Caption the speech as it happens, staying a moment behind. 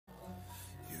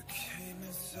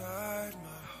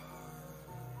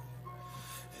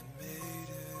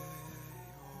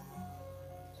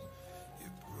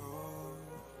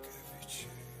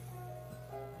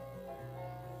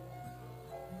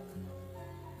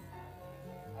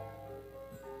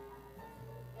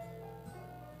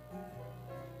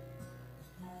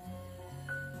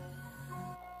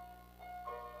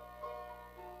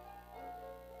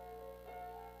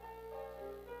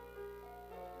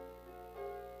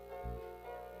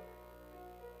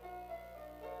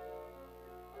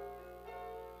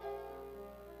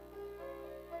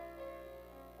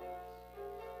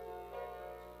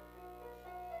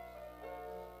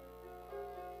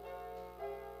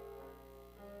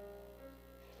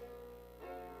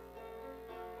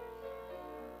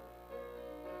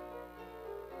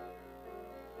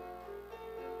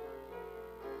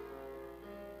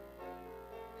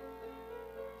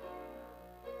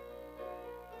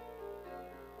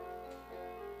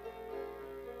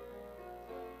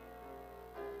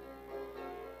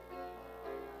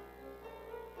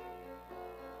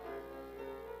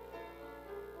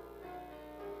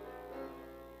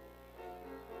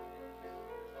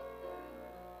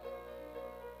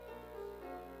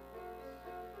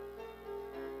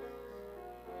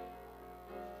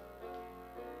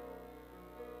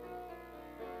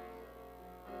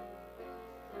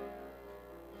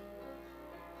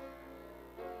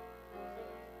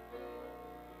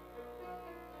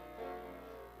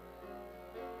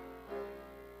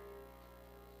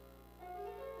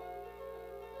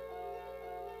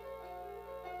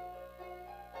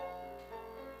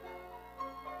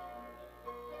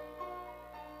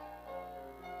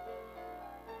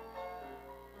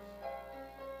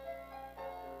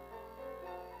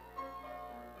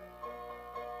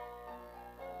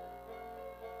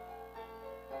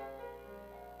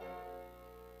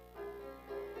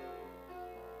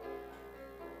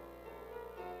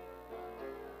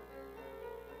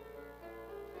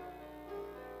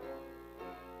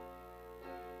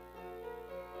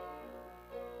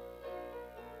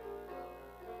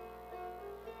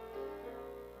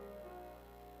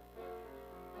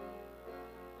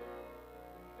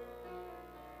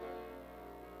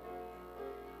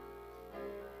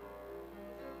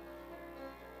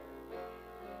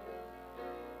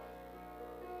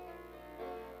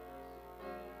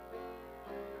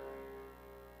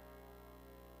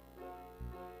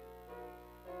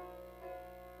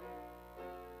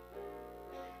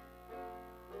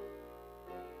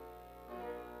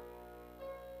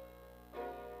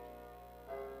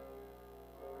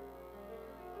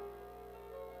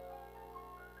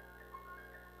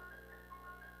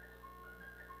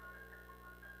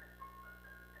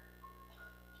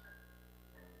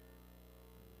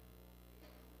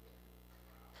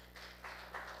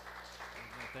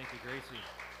Thank you, Gracie.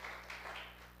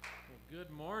 Well, good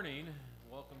morning.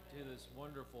 Welcome to this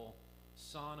wonderful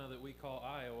sauna that we call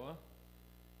Iowa.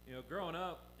 You know, growing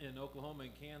up in Oklahoma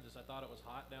and Kansas, I thought it was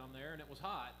hot down there, and it was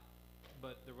hot,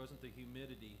 but there wasn't the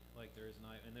humidity like there is in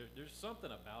Iowa. And there's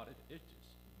something about it. It's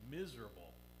just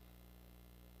miserable.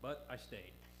 But I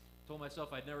stayed. Told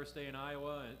myself I'd never stay in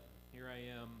Iowa, and here I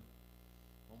am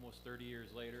almost 30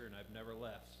 years later, and I've never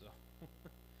left. So,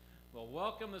 well,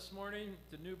 welcome this morning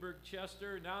to Newburg,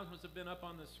 Chester. Announcements have been up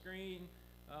on the screen.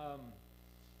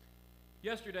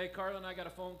 Yesterday, Carla and I got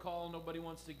a phone call nobody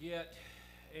wants to get,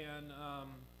 and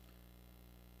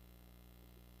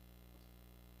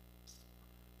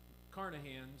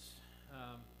Carnahan's,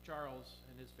 Charles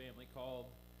and his family called,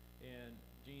 and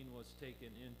Jean was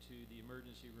taken into the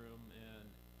emergency room and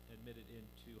admitted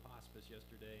into hospice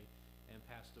yesterday and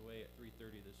passed away at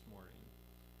 3:30 this morning.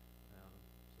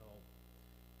 So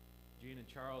Jean and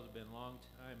Charles have been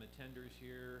long-time attenders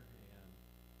here and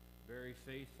very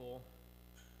faithful.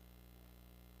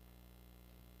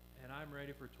 And I'm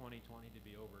ready for 2020 to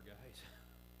be over, guys.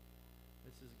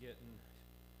 This is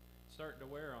starting to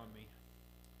wear on me.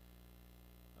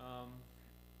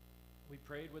 We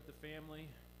prayed with the family.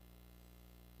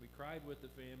 We cried with the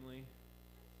family.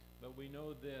 But we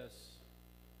know this,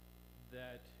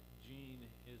 that Jean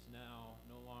is now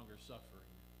no longer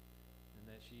suffering, and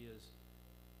that she has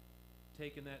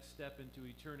taken that step into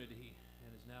eternity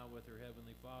and is now with her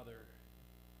Heavenly Father.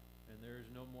 And there's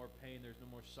no more pain, there's no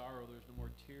more sorrow, there's no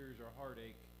more tears or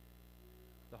heartache.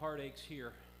 The heartache's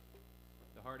here.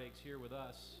 The heartache's here with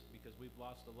us because we've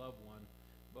lost a loved one,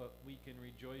 but we can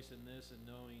rejoice in this and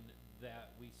knowing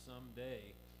that we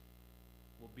someday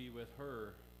will be with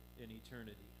her in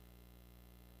eternity.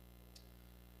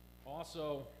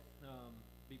 Also,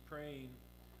 be praying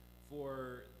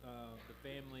for the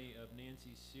family of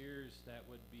Nancy Sears. That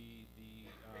would be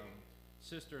the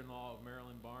sister-in-law of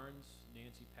Marilyn Barnes.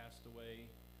 Nancy passed away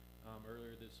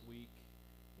earlier this week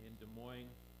in Des Moines,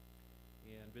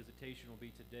 and visitation will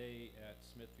be today at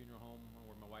Smith Funeral Home,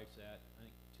 where my wife's at. I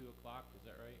think 2 o'clock. Is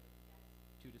that right?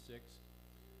 2 to 6.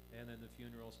 And then the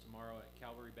funeral's tomorrow at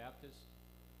Calvary Baptist.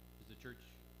 Is the church,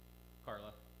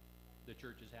 Carla? The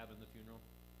church is having the funeral.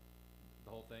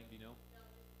 The whole thing, do you know? No.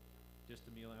 Just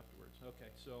the meal afterwards.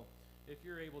 Okay, so if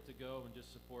you're able to go and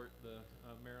just support the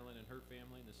Marilyn and her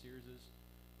family and the Searses.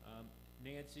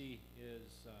 Nancy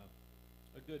is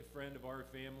a good friend of our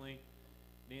family.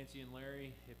 Nancy and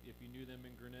Larry, if you knew them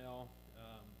in Grinnell,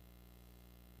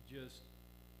 just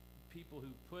people who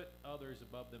put others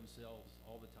above themselves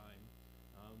all the time.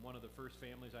 One of the first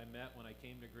families I met when I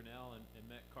came to Grinnell and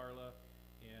met Carla,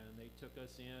 and they took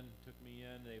us in, took me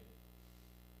in. They've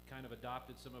kind of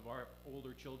adopted some of our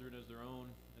older children as their own.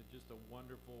 Just a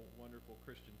wonderful, wonderful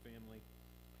Christian family.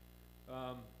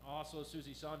 Also,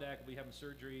 Susie Sondak will be having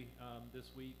surgery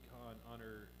this week on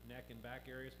her neck and back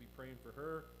areas. Be praying for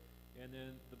her. And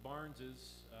then the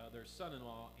Barneses, their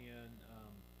son-in-law in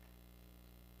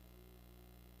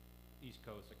East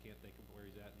Coast. I can't think of where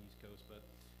he's at in the East Coast, but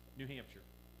New Hampshire.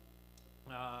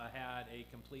 Had a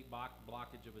complete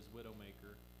blockage of his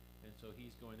widowmaker. And so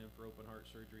he's going in for open heart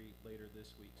surgery later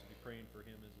this week. So be praying for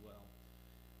him as well.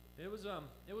 It was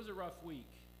a rough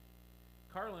week.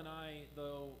 Carla and I,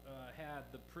 though, had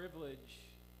the privilege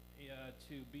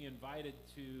to be invited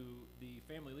to the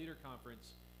Family Leader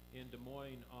Conference in Des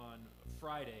Moines on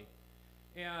Friday.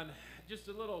 And just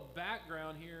a little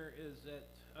background here is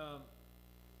that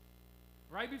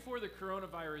right before the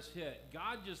coronavirus hit,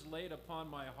 God just laid upon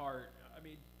my heart, I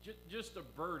mean, just a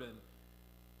burden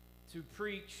to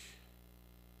preach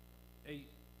a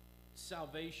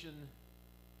salvation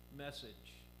message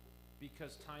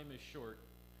because time is short.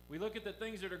 We look at the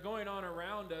things that are going on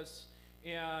around us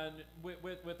and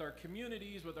with our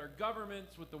communities, with our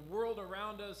governments, with the world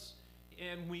around us,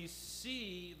 and we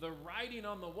see the writing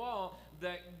on the wall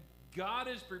that God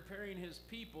is preparing his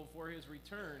people for his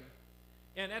return.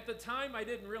 And at the time, I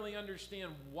didn't really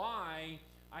understand why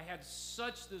I had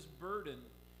such this burden.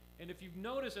 And if you've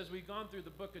noticed as we've gone through the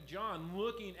book of John,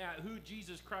 looking at who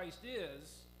Jesus Christ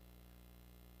is,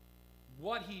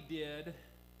 what he did,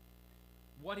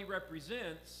 what he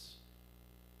represents,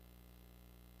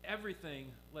 everything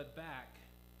led back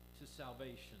to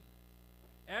salvation.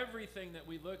 Everything that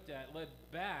we looked at led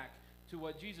back to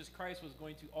what Jesus Christ was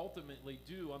going to ultimately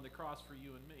do on the cross for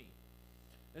you and me.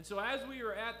 And so as we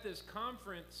were at this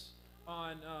conference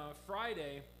on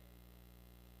Friday,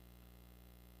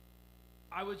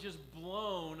 I was just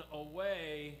blown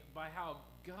away by how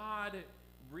God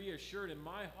reassured in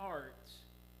my heart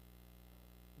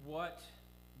what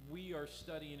we are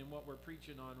studying and what we're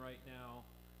preaching on right now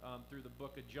through the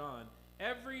book of John.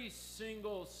 Every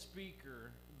single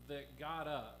speaker that got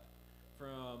up,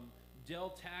 from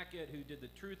Del Tackett, who did the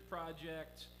Truth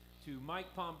Project, to Mike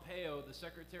Pompeo, the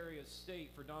Secretary of State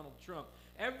for Donald Trump,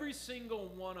 every single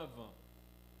one of them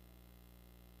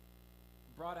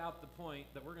brought out the point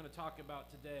that we're going to talk about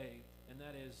today, and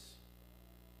that is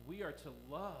we are to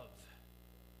love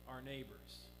our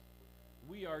neighbors.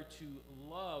 We are to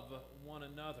love one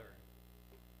another.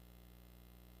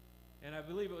 And I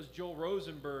believe it was Joel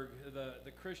Rosenberg,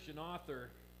 the Christian author.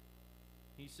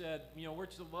 He said, we're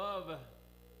to love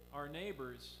our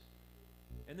neighbors.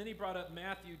 And then he brought up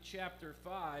Matthew chapter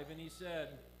 5, and he said,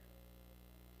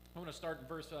 I'm going to start in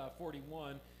verse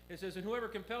 41. It says, and whoever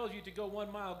compels you to go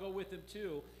 1 mile, go with him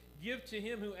 2. Give to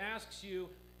him who asks you,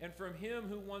 and from him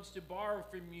who wants to borrow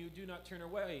from you, do not turn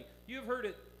away. You have heard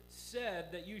it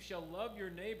said that you shall love your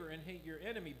neighbor and hate your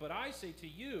enemy. But I say to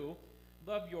you,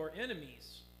 love your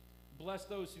enemies. Bless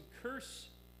those who curse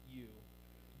you.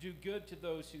 Do good to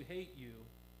those who hate you.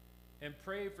 And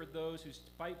pray for those who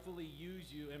spitefully use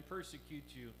you and persecute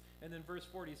you. And then verse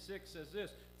 46 says this,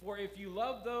 for if you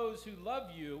love those who love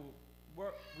you,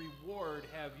 what reward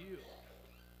have you?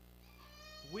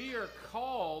 We are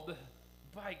called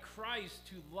by Christ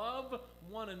to love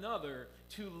one another,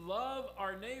 to love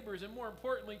our neighbors, and more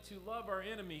importantly, to love our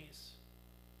enemies.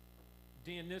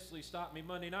 Dan Nisley stopped me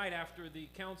Monday night after the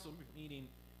council meeting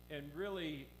and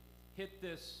really hit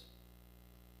this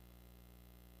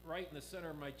right in the center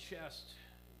of my chest,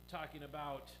 talking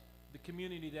about the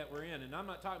community that we're in. And I'm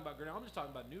not talking about Grinnell, I'm just talking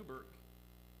about Newburg.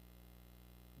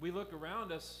 We look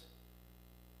around us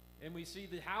and we see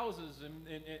the houses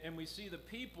and we see the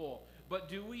people, but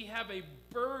do we have a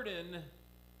burden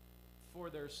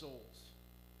for their souls?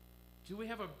 Do we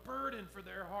have a burden for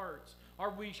their hearts?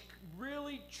 Are we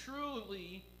really,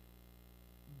 truly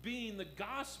being the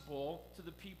gospel to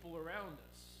the people around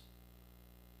us?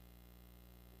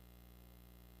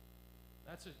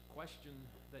 That's a question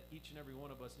that each and every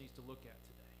one of us needs to look at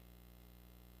today.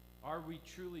 Are we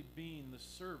truly being the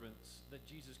servants that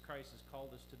Jesus Christ has called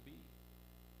us to be?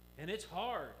 And it's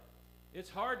hard. It's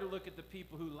hard to look at the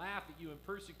people who laugh at you and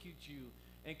persecute you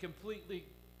and completely,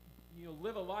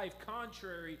 live a life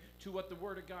contrary to what the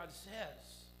Word of God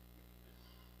says.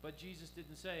 But Jesus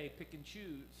didn't say pick and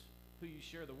choose who you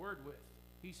share the Word with.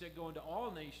 He said go into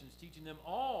all nations, teaching them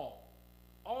all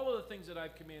of the things that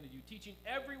I've commanded you, teaching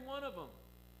every one of them.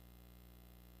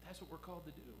 That's what we're called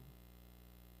to do.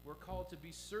 We're called to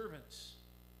be servants,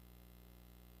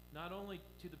 not only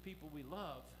to the people we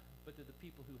love, but to the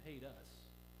people who hate us.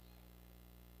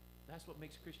 That's what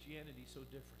makes Christianity so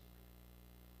different.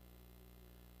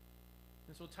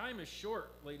 And so time is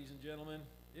short, ladies and gentlemen.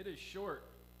 It is short.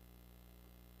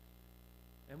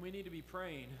 And we need to be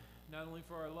praying, not only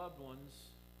for our loved ones,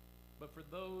 but for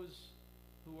those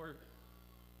who are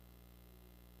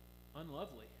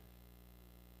unlovely,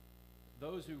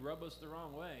 those who rub us the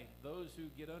wrong way, those who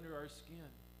get under our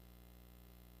skin.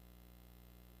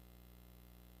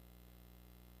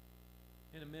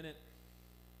 In a minute,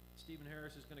 Stephen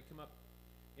Harris is going to come up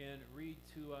and read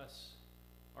to us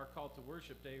our call to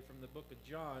worship day from the book of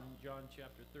John, John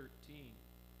chapter 13.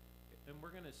 And we're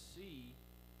going to see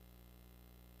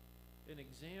an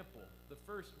example, the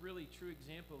first really true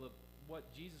example of what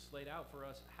Jesus laid out for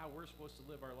us, how we're supposed to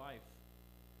live our life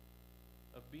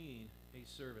of being a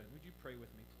servant. Would you pray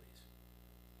with me, please?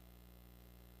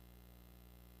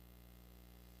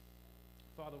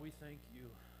 Father, we thank you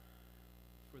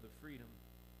for the freedom.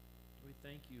 We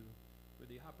thank you for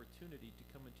the opportunity to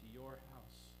come into your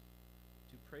house,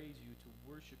 to praise you, to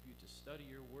worship you, to study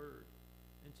your word,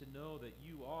 and to know that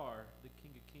you are the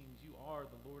King of Kings, you are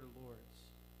the Lord of Lords,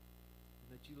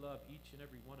 and that you love each and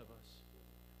every one of us,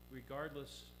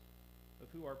 regardless of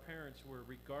who our parents were,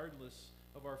 regardless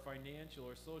of our financial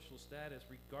or social status,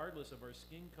 regardless of our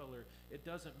skin color. It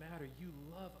doesn't matter. You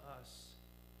love us.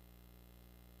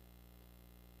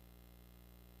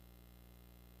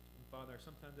 And Father,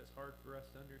 sometimes it's hard for us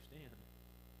to understand.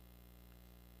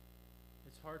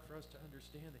 It's hard for us to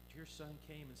understand that your Son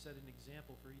came and set an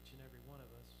example for each and every one of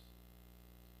us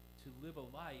to live a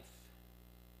life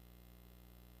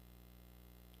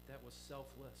that was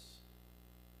selfless.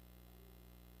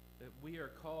 That we are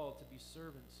called to be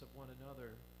servants of one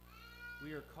another.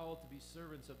 We are called to be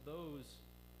servants of those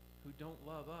who don't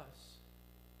love us.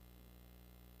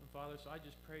 And Father, so I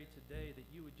just pray today that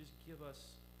you would just give us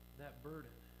that burden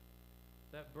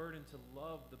to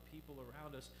love the people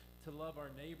around us, to love our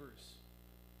neighbors,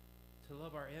 to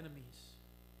love our enemies,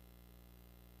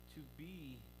 to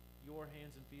be your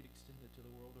hands and feet extended to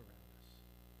the world around us.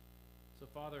 So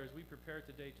Father, as we prepare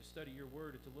today to study your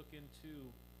word and to look into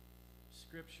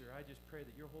Scripture, I just pray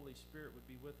that your Holy Spirit would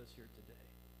be with us here today.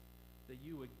 that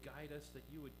you would guide us, that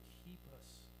you would keep us,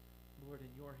 Lord,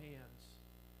 in your hands,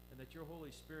 and that your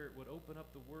Holy Spirit would open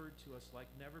up the word to us like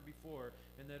never before,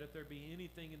 and that if there be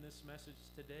anything in this message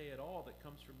today at all that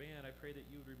comes from man, I pray that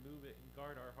you would remove it and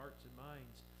guard our hearts and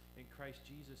minds in Christ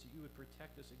Jesus, that you would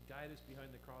protect us and guide us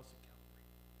behind the cross of Calvary.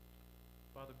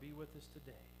 Father, be with us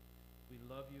today. We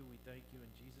love you. We thank you.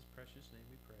 In Jesus' precious name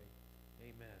we pray.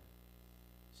 Amen.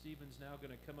 Stephen's now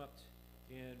going to come up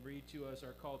and read to us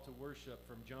our call to worship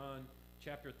from John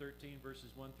chapter 13,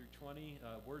 verses 1 through 20.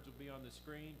 Words will be on the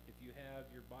screen. If you have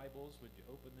your Bibles, would you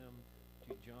open them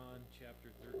to John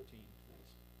chapter 13,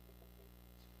 please?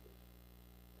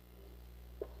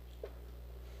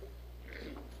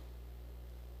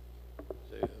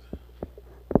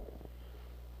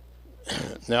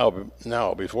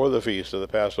 Now, before the feast of the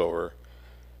Passover,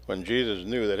 when Jesus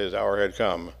knew that his hour had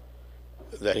come,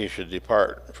 that he should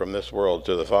depart from this world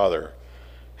to the Father,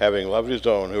 having loved his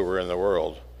own who were in the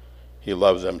world, he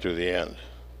loved them to the end.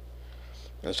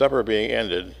 And supper being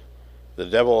ended, the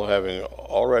devil having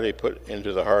already put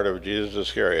into the heart of Jesus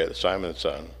Iscariot, Simon's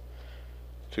son,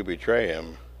 to betray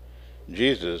him,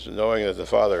 Jesus, knowing that the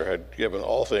Father had given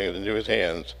all things into his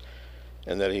hands,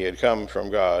 and that he had come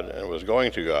from God and was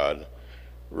going to God,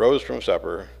 rose from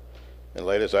supper, and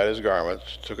laid aside his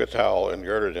garments, took a towel, and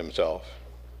girded himself.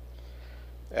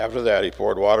 After that he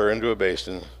poured water into a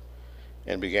basin,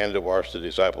 and began to wash the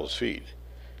disciples' feet,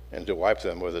 and to wipe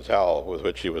them with the towel with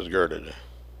which he was girded.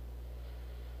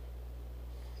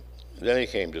 Then he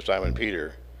came to Simon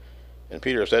Peter, and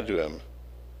Peter said to him,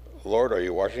 Lord, are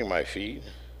you washing my feet?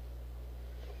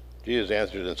 Jesus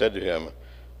answered and said to him,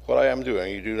 What I am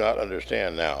doing you do not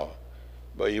understand now,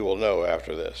 but you will know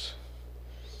after this.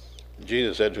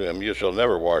 Jesus said to him, You shall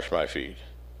never wash my feet.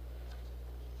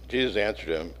 Jesus answered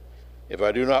him, If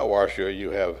I do not wash you,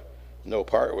 you have no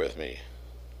part with me.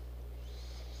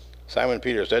 Simon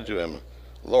Peter said to him,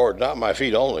 Lord, not my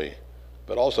feet only,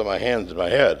 but also my hands and my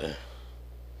head.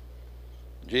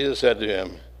 Jesus said to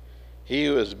him, He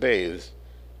who is bathed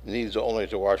needs only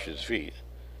to wash his feet,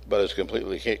 but is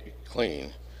completely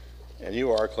clean, and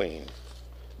you are clean,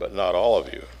 but not all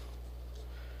of you.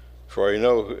 For he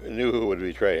knew who would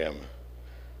betray him.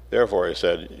 Therefore he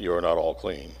said, You are not all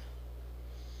clean.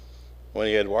 When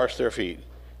he had washed their feet,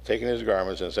 taken his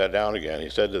garments, and sat down again, he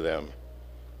said to them,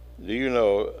 Do you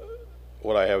know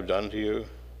what I have done to you?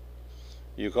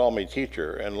 You call me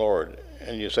teacher and Lord,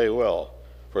 and you say, Well,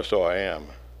 for so I am.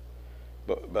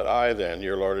 But I then,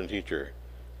 your Lord and teacher,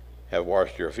 have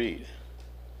washed your feet.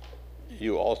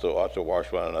 You also ought to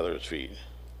wash one another's feet.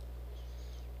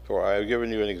 For I have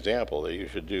given you an example that you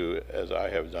should do as I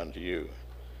have done to you.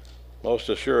 Most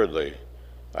assuredly,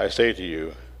 I say to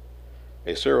you,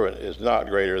 a servant is not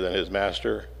greater than his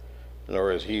master,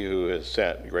 nor is he who is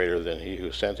sent greater than he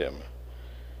who sent him.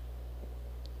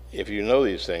 If you know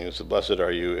these things, blessed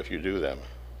are you if you do them.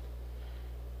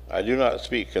 I do not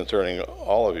speak concerning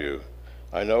all of you.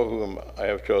 I know whom I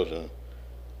have chosen,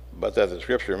 but that the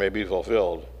scripture may be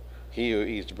fulfilled, he who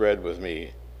eats bread with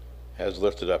me has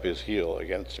lifted up his heel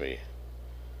against me.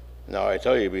 Now I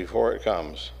tell you before it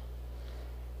comes,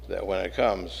 that when it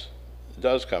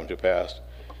does come to pass,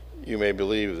 you may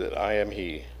believe that I am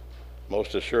he.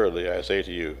 Most assuredly I say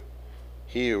to you,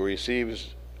 he who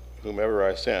receives whomever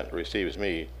I sent receives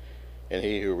me, and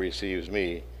he who receives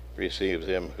me receives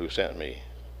him who sent me.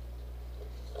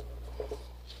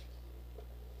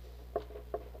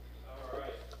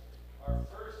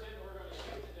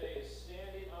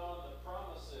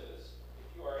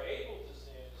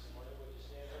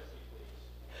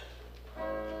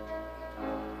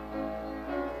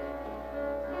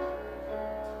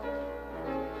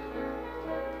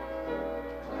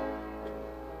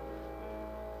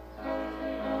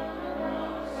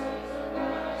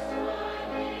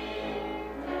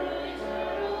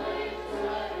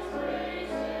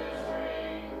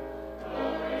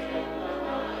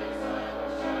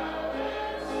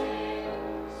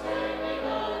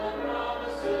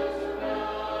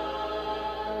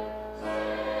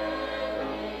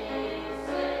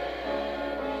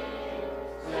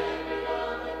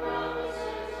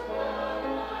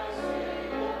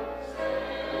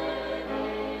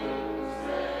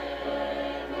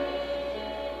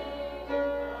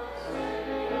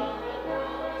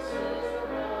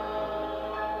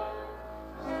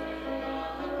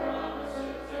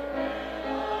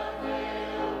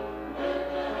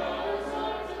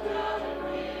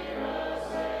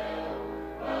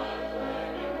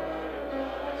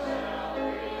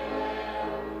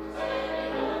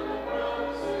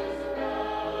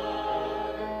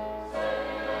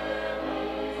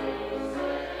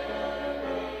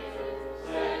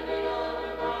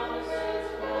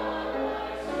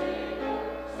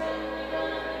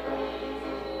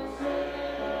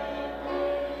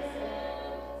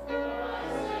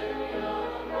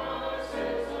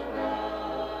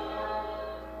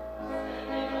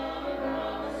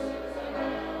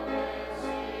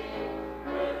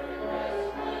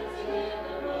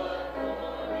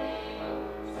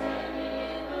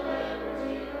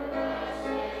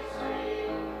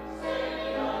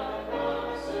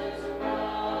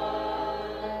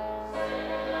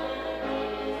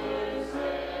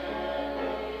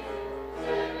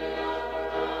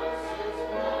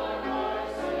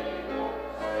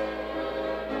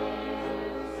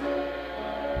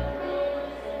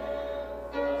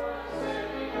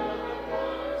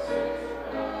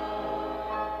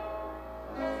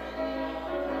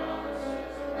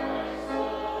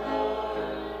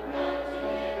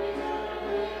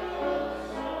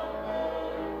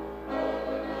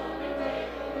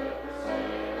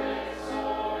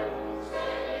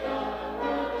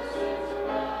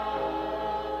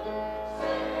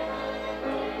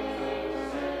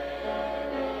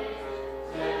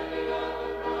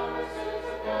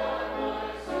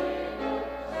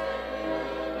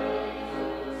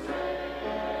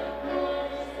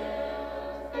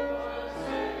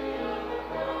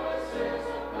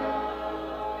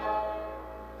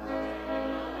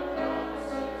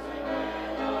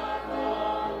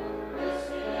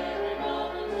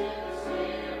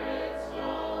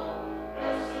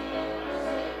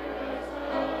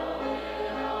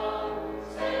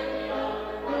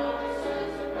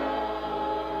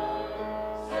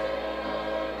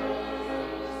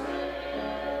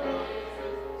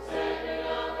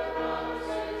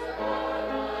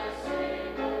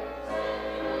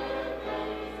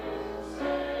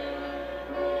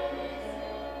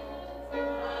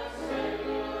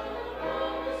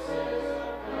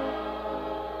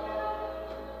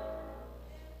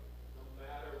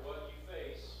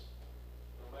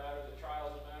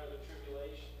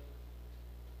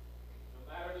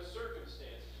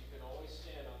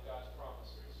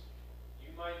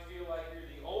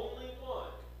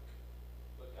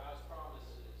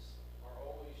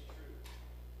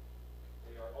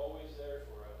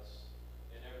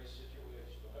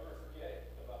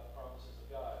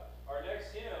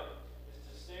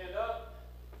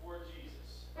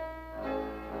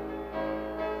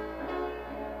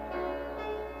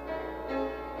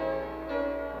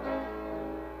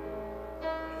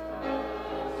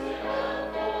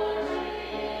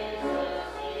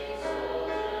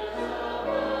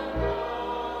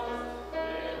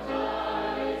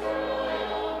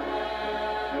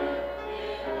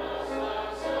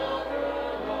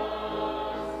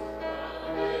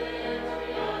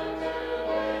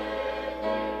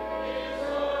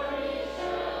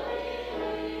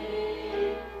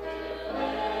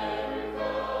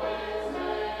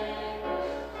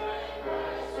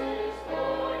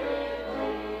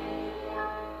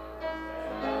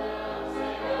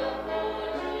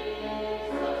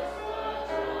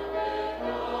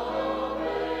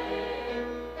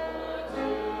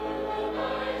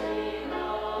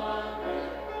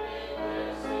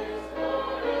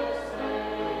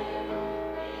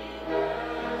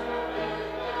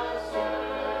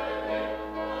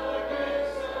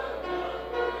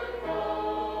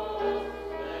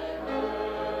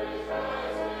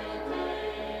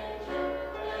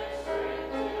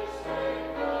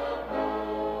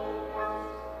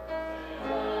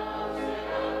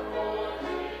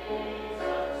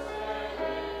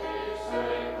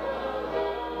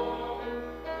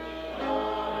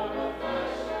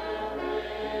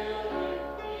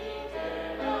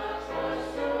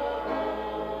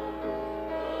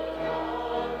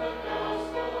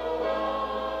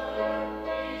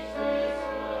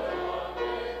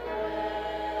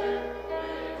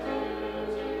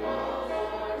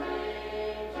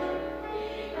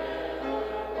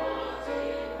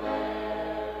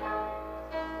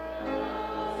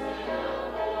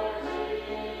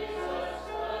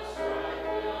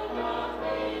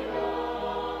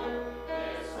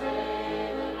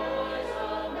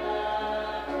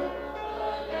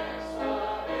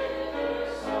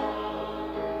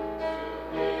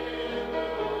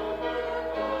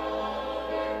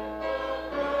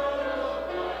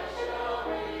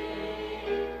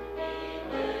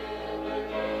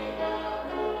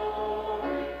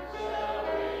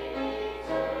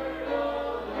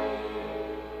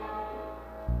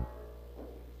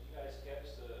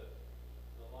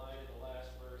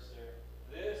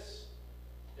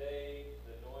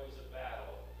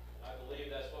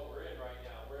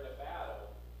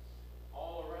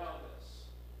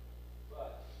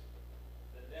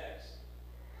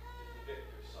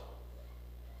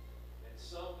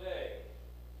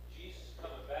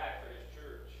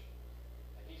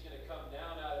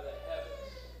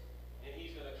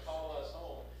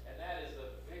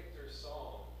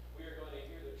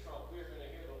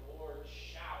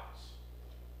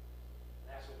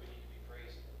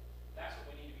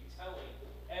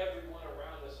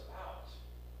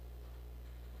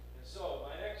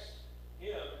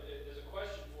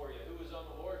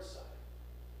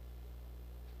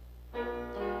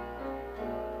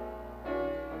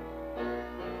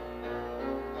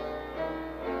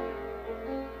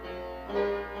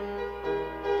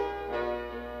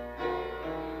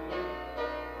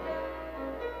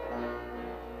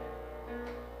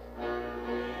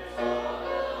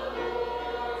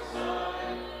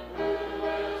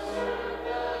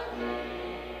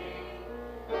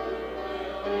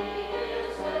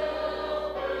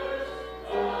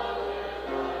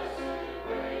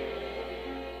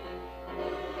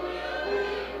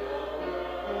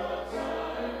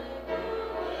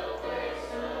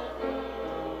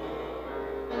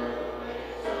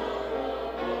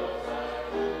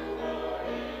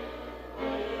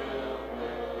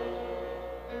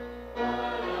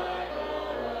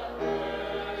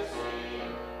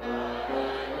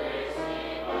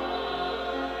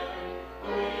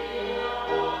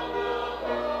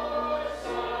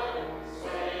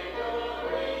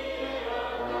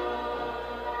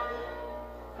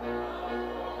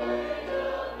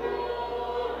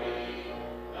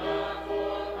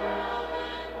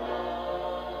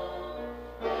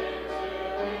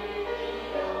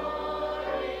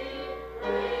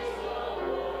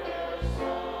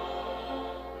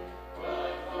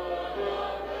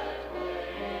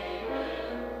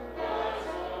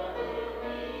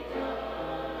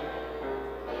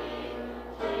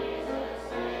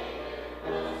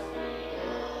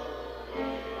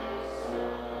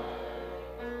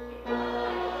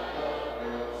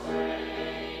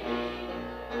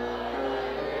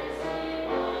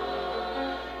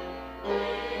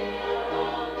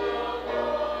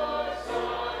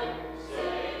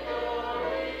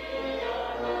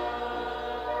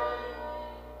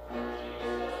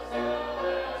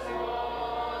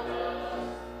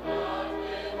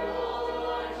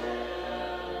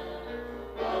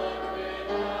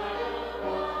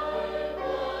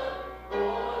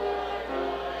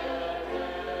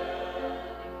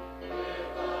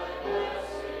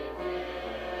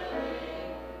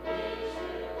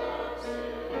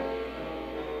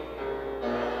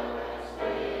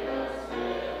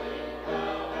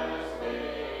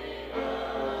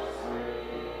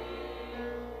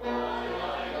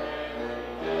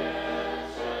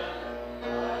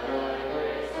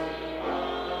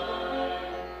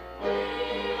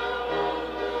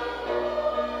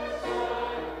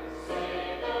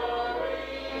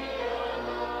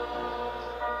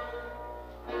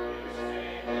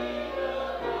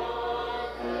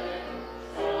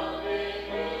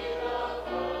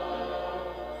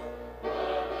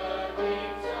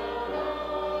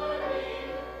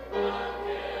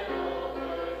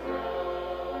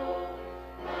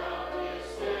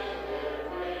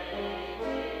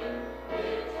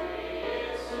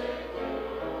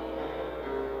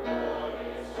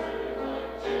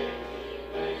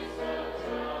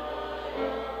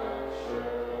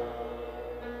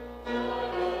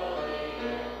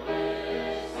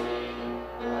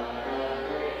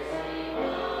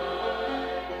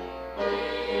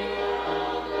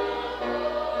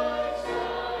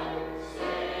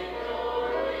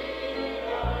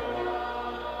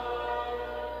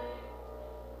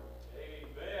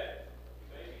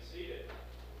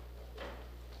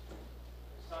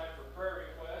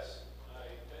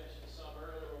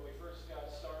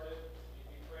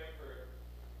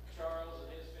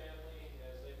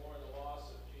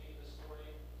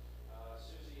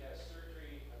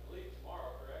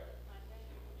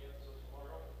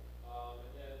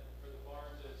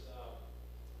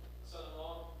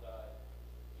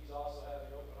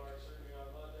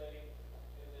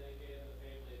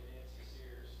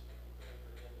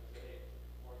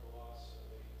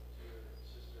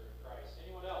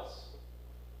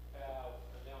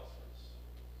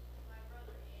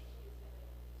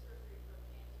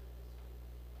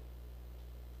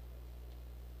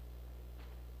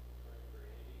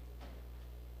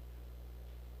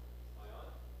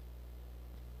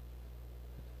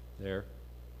 there.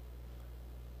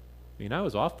 I mean, I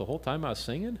was off the whole time I was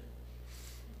singing.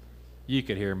 You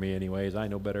could hear me anyways. I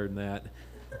know better than that.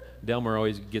 Delmer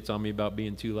always gets on me about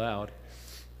being too loud.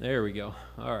 There we go.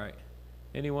 All right.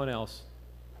 Anyone else?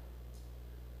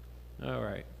 All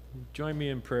right. Join me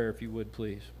in prayer if you would,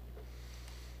 please.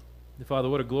 Father,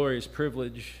 what a glorious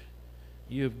privilege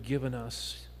you have given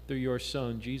us through your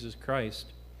Son, Jesus Christ.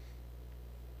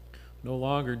 No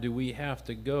longer do we have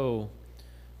to go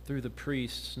through the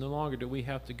priests. No longer do we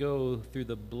have to go through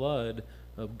the blood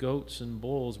of goats and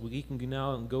bulls. We can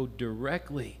now go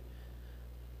directly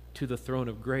to the throne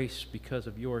of grace because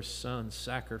of your Son's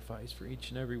sacrifice for each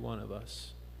and every one of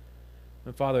us.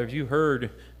 And Father, have you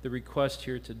heard the request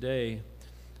here today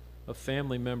of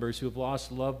family members who have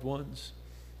lost loved ones,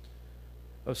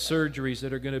 of surgeries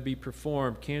that are going to be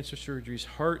performed, cancer surgeries,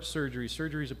 heart surgeries,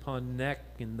 surgeries upon neck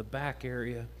and the back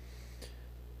area.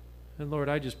 And Lord,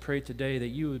 I just pray today that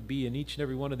you would be in each and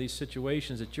every one of these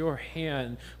situations, that your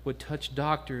hand would touch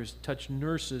doctors, touch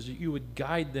nurses, that you would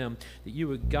guide them, that you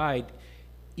would guide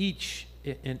each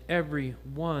and every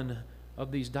one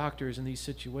of these doctors in these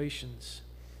situations.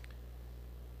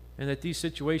 And that these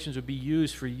situations would be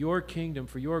used for your kingdom,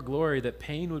 for your glory, that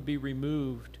pain would be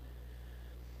removed.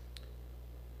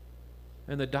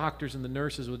 And the doctors and the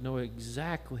nurses would know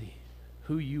exactly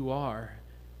who you are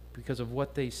because of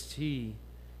what they see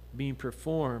being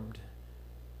performed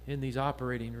in these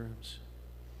operating rooms.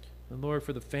 And Lord,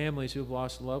 for the families who have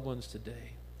lost loved ones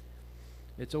today,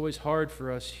 it's always hard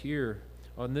for us here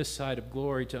on this side of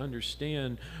glory to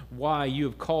understand why you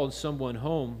have called someone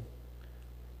home.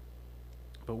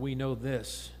 But we know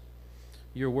this.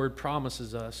 Your word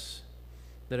promises us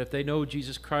that if they know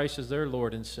Jesus Christ as their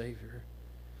Lord and Savior,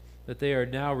 that they are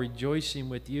now rejoicing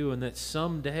with you, and that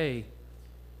someday,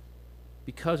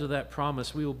 because of that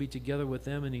promise, we will be together with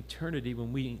them in eternity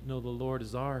when we know the Lord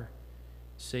is our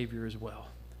Savior as well.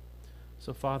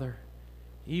 So, Father,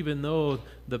 even though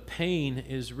the pain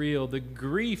is real, the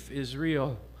grief is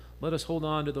real, let us hold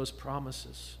on to those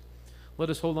promises. Let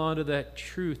us hold on to that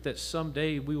truth that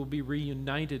someday we will be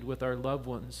reunited with our loved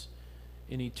ones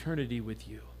in eternity with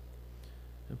you.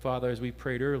 And Father, as we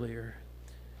prayed earlier,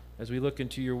 as we look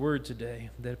into your word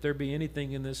today, that if there be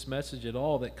anything in this message at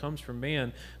all that comes from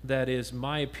man that is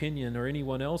my opinion or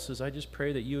anyone else's, I just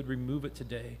pray that you would remove it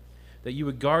today, that you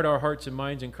would guard our hearts and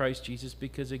minds in Christ Jesus,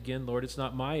 because again, Lord, it's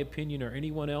not my opinion or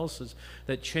anyone else's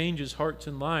that changes hearts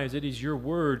and lives. It is your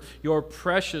word, your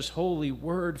precious holy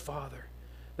word, Father,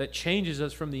 that changes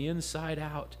us from the inside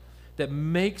out, that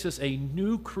makes us a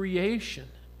new creation.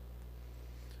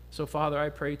 So, Father, I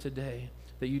pray today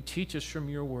that you teach us from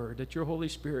your word, that your Holy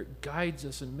Spirit guides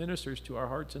us and ministers to our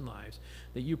hearts and lives,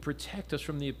 that you protect us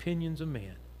from the opinions of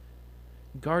man.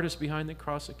 Guard us behind the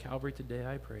cross of Calvary today,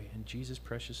 I pray. In Jesus'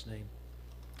 precious name,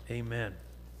 amen.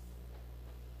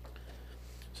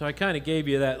 So I kind of gave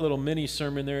you that little mini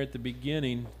sermon there at the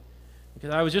beginning because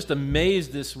I was just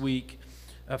amazed this week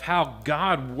of how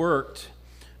God worked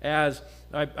as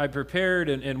I prepared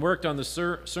and worked on the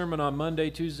sermon on Monday,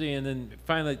 Tuesday, and then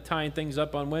finally tying things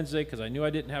up on Wednesday because I knew I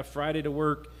didn't have Friday to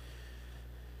work.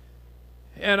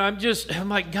 And I'm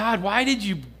like, God, why did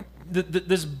you,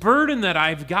 this burden that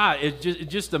I've got, it's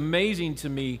just amazing to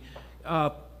me.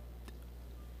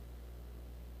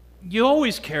 You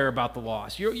always care about the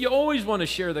lost. You always want to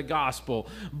share the gospel.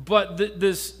 But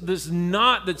this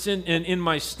knot that's in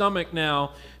my stomach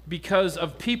now because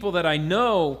of people that I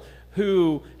know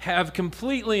who have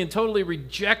completely and totally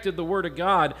rejected the Word of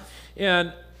God.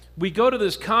 And we go to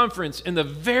this conference, and the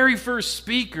very first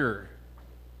speaker,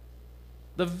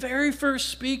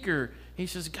 he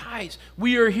says, guys,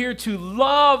 we are here to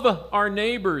love our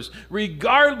neighbors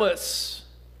regardless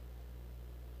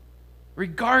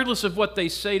of what they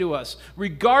say to us,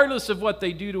 regardless of what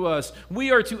they do to us.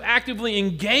 We are to actively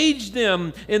engage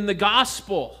them in the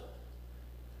gospel.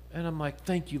 And I'm like,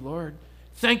 thank you, Lord.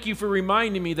 Thank you for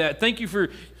reminding me that. Thank you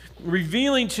for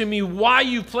revealing to me why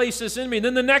you placed this in me. And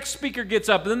then the next speaker gets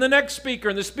up, and then the next speaker,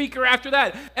 and the speaker after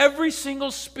that. Every single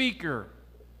speaker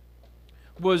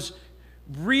was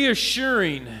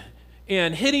reassuring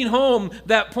and hitting home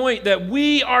that point that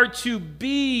we are to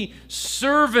be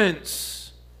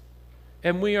servants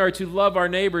and we are to love our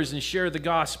neighbors and share the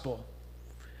gospel.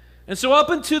 And so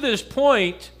up until this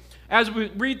point, as we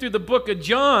read through the book of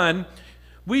John,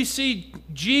 we see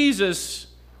Jesus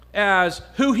as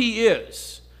who he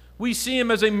is. We see him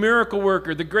as a miracle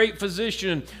worker, the great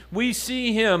physician. We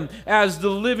see him as the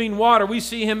living water. We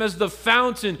see him as the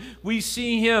fountain. We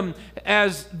see him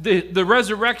as the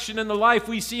resurrection and the life.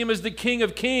 We see him as the King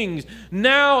of Kings.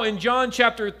 Now in John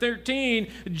chapter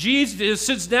 13, Jesus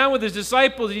sits down with his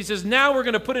disciples and he says, now we're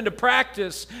going to put into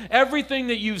practice everything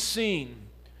that you've seen.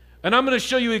 And I'm going to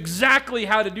show you exactly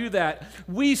how to do that.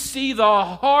 We see the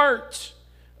heart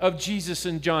of Jesus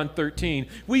in John 13.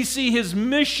 We see his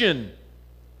mission.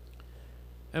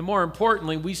 And more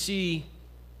importantly, we see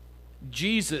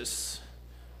Jesus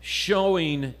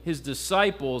showing his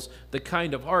disciples the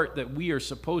kind of heart that we are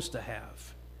supposed to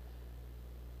have.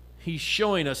 He's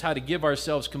showing us how to give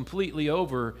ourselves completely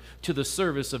over to the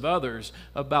service of others,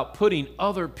 about putting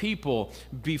other people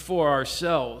before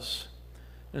ourselves.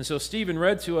 And so Stephen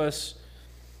read to us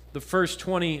the first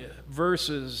 20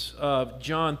 verses of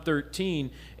John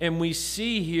 13, and we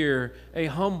see here a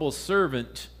humble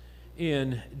servant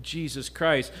in Jesus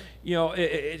Christ. You know,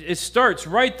 it starts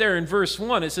right there in verse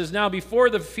 1. It says, now before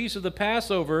the feast of the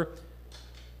Passover,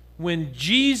 when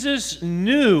Jesus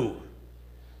knew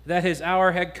that his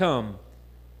hour had come,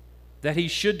 that he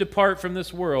should depart from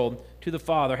this world to the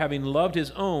Father, having loved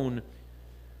his own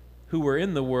who were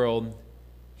in the world,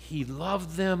 he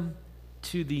loved them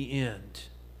to the end.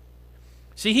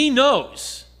 See, he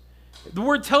knows. The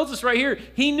word tells us right here,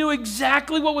 he knew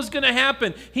exactly what was going to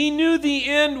happen. He knew the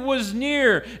end was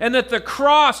near and that the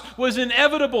cross was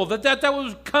inevitable, that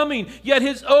was coming. Yet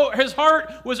his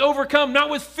heart was overcome, not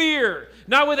with fear,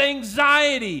 not with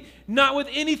anxiety, not with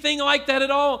anything like that at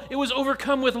all. It was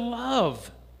overcome with love.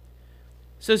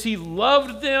 It says he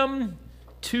loved them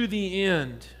to the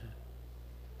end.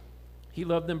 He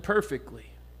loved them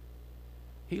perfectly.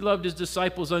 He loved his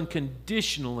disciples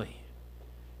unconditionally.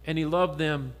 And he loved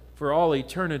them for all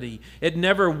eternity. It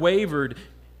never wavered,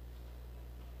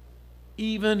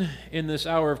 even in this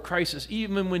hour of crisis,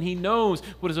 even when he knows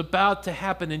what is about to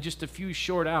happen in just a few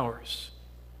short hours.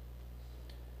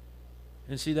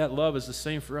 And see, that love is the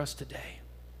same for us today.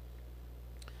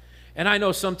 And I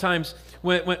know sometimes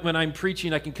when I'm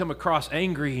preaching, I can come across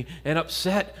angry and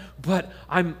upset, but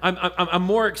I'm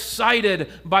more excited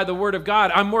by the Word of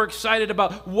God. I'm more excited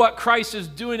about what Christ is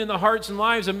doing in the hearts and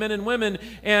lives of men and women,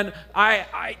 and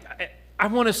I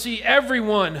want to see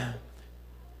everyone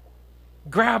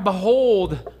grab a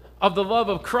hold of the love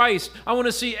of Christ. I want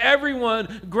to see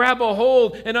everyone grab a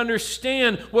hold and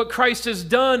understand what Christ has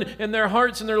done in their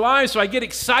hearts and their lives. So I get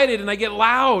excited and I get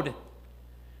loud.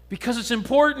 Because it's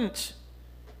important.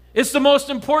 It's the most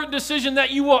important decision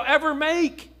that you will ever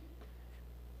make.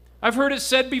 I've heard it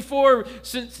said before,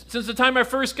 since the time I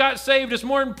first got saved, it's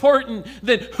more important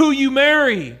than who you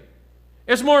marry.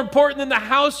 It's more important than the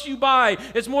house you buy.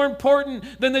 It's more important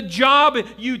than the job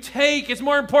you take. It's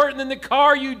more important than the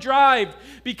car you drive.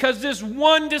 Because this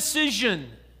one decision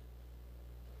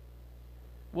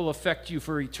will affect you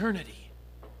for eternity.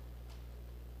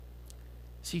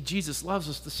 See, Jesus loves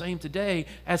us the same today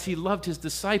as he loved his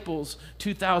disciples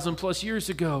 2,000 plus years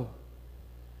ago.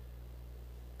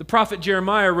 The prophet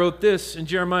Jeremiah wrote this in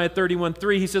Jeremiah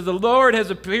 31:3. He says, the Lord has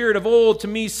appeared of old to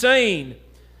me, saying,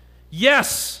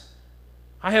 yes,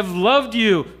 I have loved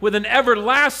you with an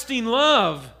everlasting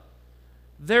love.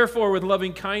 Therefore, with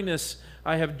loving kindness,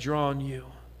 I have drawn you.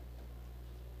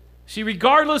 See,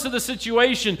 regardless of the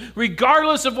situation,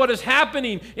 regardless of what is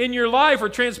happening in your life or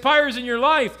transpires in your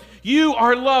life, you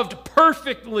are loved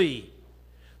perfectly.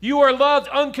 You are loved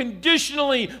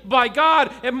unconditionally by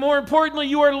God, and more importantly,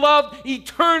 you are loved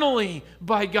eternally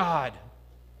by God.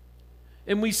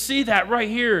 And we see that right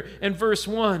here in verse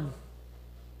 1.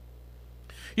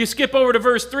 You skip over to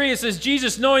verse 3, it says,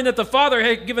 Jesus, knowing that the Father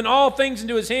had given all things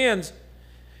into his hands,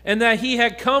 and that he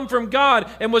had come from God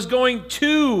and was going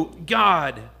to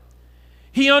God.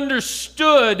 He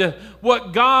understood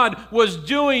what God was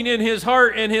doing in his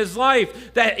heart and his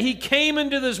life, that he came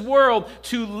into this world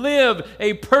to live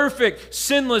a perfect,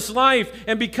 sinless life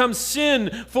and become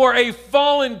sin for a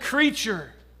fallen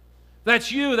creature.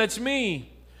 That's you, that's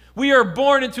me. We are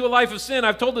born into a life of sin.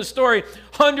 I've told this story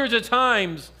hundreds of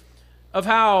times of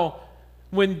how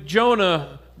when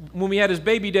Jonah, when we had his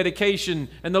baby dedication,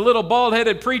 and the little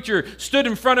bald-headed preacher stood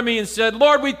in front of me and said,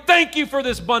 Lord, we thank you for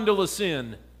this bundle of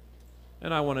sin.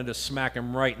 And I wanted to smack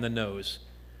him right in the nose.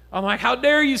 I'm like, how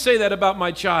dare you say that about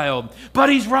my child?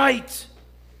 But he's right.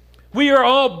 We are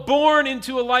all born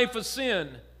into a life of sin.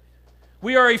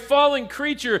 We are a fallen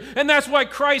creature, and that's why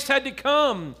Christ had to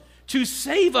come to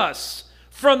save us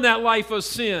from that life of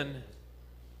sin.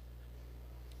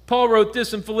 Paul wrote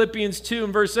this in Philippians 2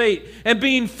 and verse 8, and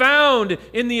being found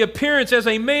in the appearance as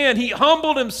a man, he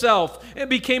humbled himself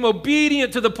and became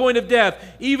obedient to the point of death,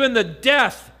 even the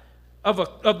death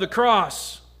of the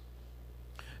cross.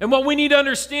 And what we need to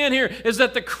understand here is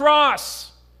that the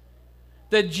cross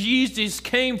that Jesus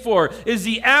came for is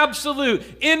the absolute,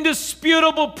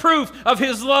 indisputable proof of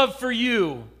his love for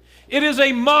you. It is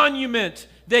a monument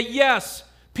that, yes,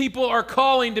 people are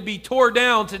calling to be torn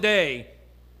down today.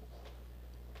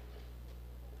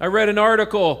 I read an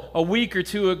article a week or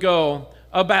two ago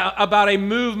about a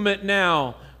movement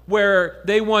now where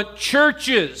they want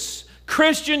churches,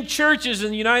 Christian churches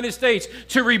in the United States,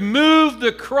 to remove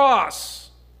the cross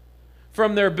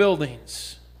from their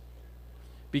buildings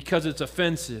because it's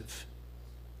offensive.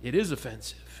 It is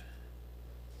offensive.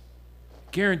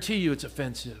 Guarantee you it's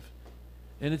offensive.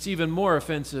 And it's even more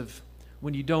offensive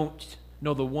when you don't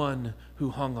know the one who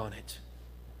hung on it.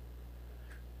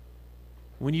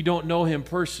 When you don't know him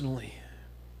personally.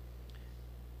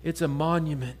 It's a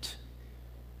monument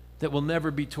that will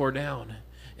never be torn down.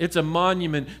 It's a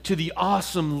monument to the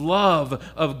awesome love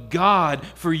of God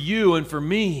for you and for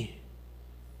me.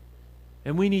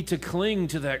 And we need to cling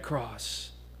to that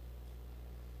cross.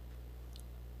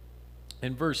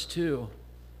 In verse 2,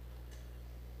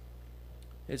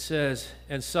 it says,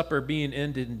 "And supper being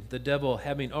ended, the devil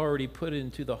having already put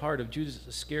into the heart of Judas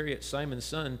Iscariot, Simon's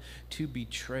son, to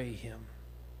betray him."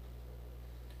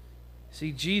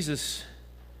 See, Jesus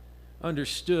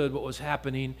understood what was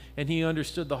happening, and he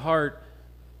understood the heart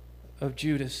of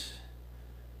Judas.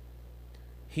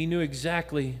 He knew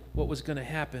exactly what was going to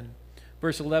happen.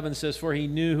 Verse 11 says, "For he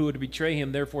knew who would betray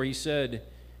him, therefore he said,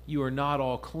 'You are not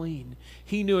all clean.'"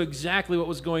 He knew exactly what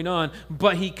was going on,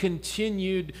 but he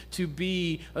continued to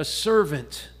be a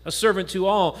servant to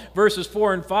all. Verses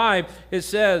 4 and 5, it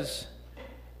says,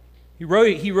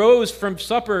 He rose from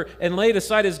supper and laid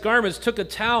aside his garments, took a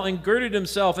towel and girded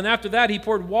himself. And after that, he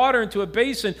poured water into a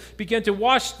basin, began to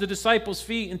wash the disciples'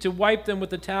 feet and to wipe them with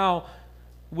the towel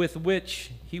with which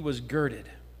he was girded.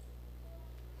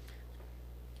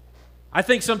 I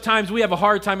think sometimes we have a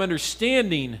hard time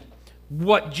understanding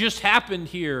what just happened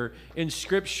here in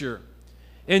Scripture.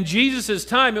 In Jesus'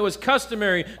 time, it was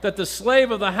customary that the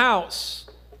slave of the house,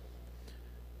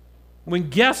 when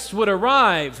guests would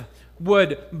arrive,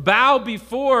 would bow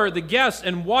before the guests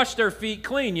and wash their feet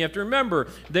clean. You have to remember,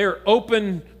 they're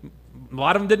open. A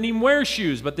lot of them didn't even wear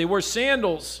shoes, but they wore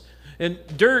sandals and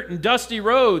dirt and dusty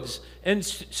roads. And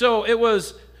so it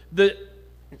was the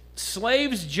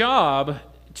slave's job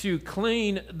to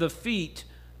clean the feet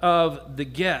of the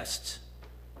guests.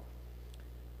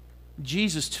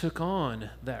 Jesus took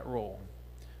on that role.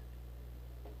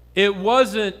 It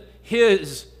wasn't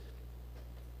his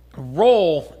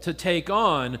role to take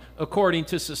on according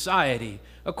to society.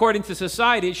 According to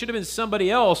society, it should have been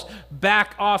somebody else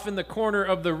back off in the corner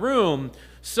of the room,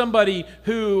 somebody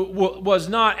who was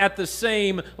not at the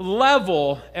same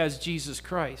level as Jesus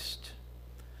Christ.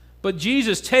 But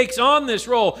Jesus takes on this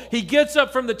role. He gets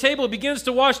up from the table, begins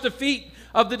to wash the feet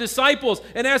of the disciples,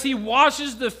 and as he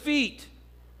washes the feet,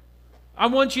 I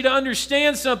want you to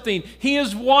understand something. He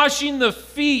is washing the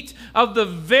feet of the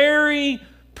very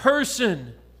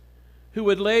person who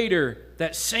would later,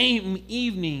 that same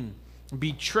evening,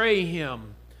 betray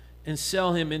him and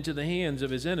sell him into the hands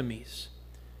of his enemies.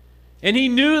 And he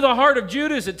knew the heart of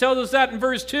Judas. It tells us that in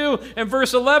verse 2 and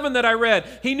verse 11 that I read.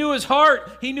 He knew his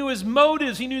heart. He knew his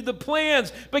motives. He knew the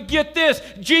plans. But get this,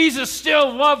 Jesus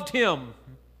still loved him.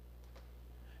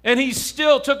 And he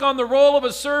still took on the role of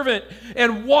a servant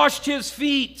and washed his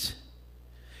feet.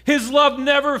 His love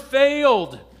never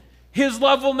failed. His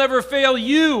love will never fail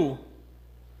you.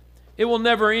 It will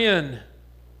never end.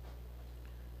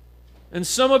 And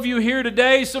some of you here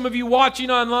today, some of you watching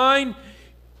online,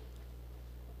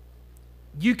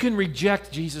 you can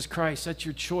reject Jesus Christ. That's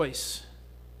your choice.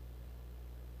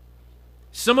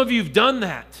 Some of you have done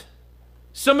that.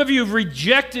 Some of you have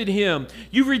rejected him.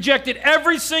 You've rejected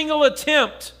every single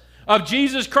attempt of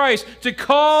Jesus Christ to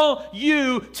call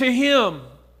you to him.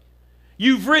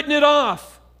 You've written it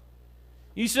off.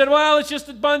 You said, well, it's just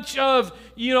a bunch of,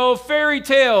 fairy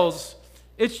tales.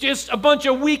 It's just a bunch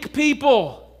of weak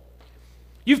people.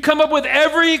 You've come up with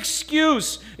every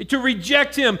excuse to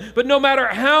reject him, but no matter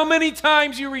how many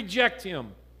times you reject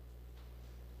him,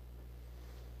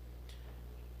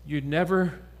 you're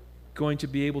never going to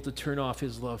be able to turn off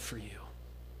his love for you.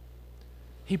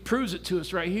 He proves it to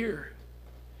us right here.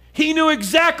 He knew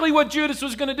exactly what Judas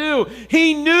was going to do.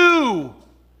 He knew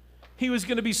he was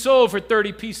going to be sold for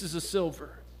 30 pieces of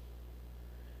silver.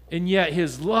 And yet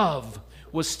his love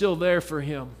was still there for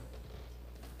him.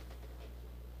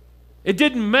 It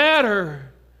didn't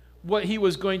matter what he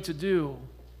was going to do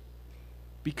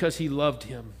because he loved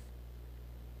him,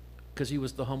 because he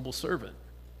was the humble servant.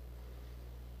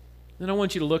 Then I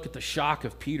want you to look at the shock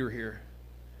of Peter here.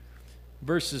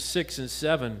 verses 6 and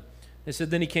 7. It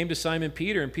said, then he came to Simon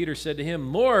Peter, and Peter said to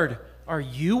him, Lord, are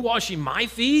you washing my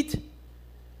feet?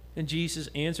 And Jesus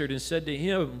answered and said to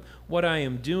him, what I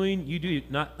am doing you do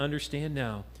not understand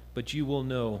now, but you will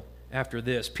know after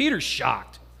this. Peter's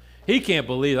shocked. He can't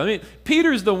believe it. I mean,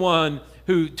 Peter's the one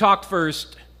who talked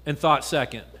first and thought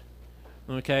second.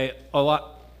 Okay,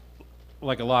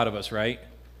 like a lot of us, right?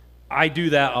 I do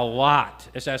that a lot.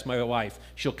 Just ask my wife.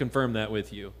 She'll confirm that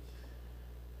with you.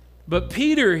 But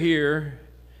Peter here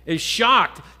is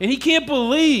shocked, and he can't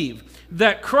believe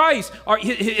that Christ,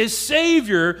 his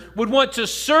Savior, would want to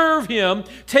serve him,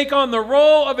 take on the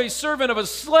role of a servant, of a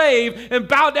slave, and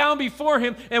bow down before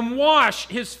him and wash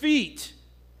his feet.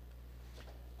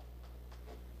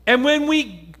 And when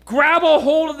we grab a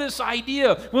hold of this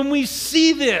idea, when we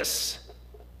see this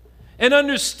and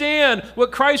understand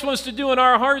what Christ wants to do in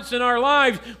our hearts and our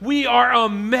lives, we are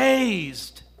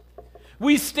amazed.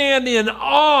 We stand in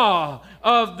awe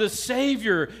of the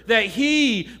Savior, that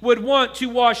he would want to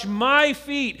wash my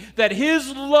feet, that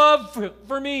his love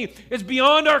for me is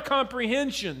beyond our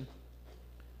comprehension.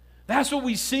 That's what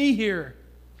we see here.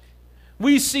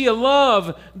 We see a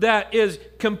love that is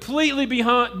completely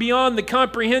beyond the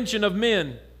comprehension of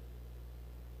men.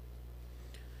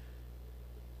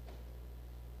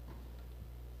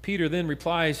 Peter then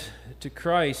replies to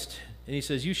Christ, and he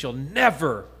says, you shall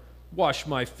never wash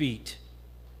my feet.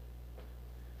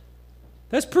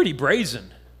 That's pretty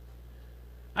brazen.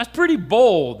 That's pretty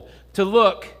bold to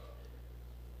look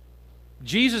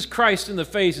Jesus Christ in the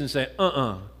face and say,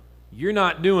 you're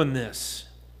not doing this.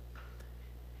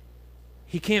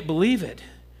 He can't believe it.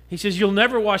 He says, you'll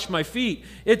never wash my feet.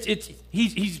 It's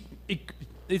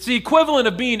the equivalent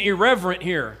of being irreverent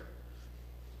here.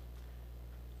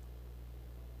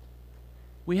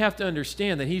 We have to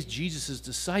understand that he's Jesus'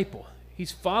 disciple.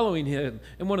 He's following him.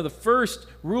 And one of the first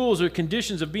rules or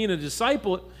conditions of being a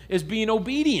disciple is being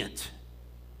obedient,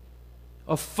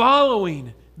 of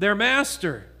following their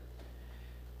master.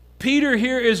 Peter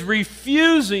here is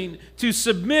refusing to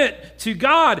submit to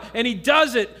God, and he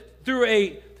does it through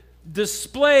a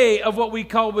display of what we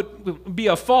call would be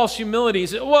a false humility. He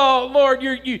said, well, Lord,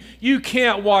 you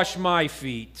can't wash my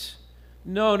feet.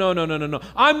 No.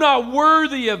 I'm not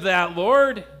worthy of that,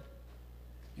 Lord.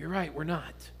 You're right, we're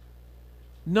not.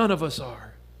 None of us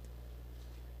are.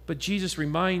 But Jesus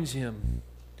reminds him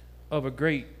of a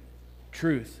great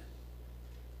truth.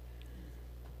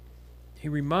 He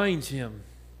reminds him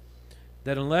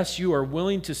that unless you are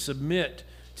willing to submit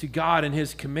to God and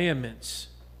his commandments,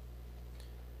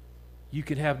 you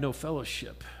can have no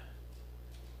fellowship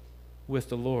with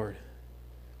the Lord.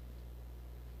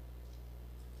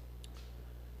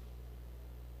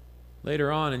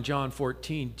 Later on in John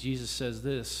 14, Jesus says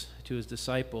this to his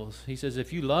disciples. He says,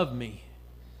 if you love me,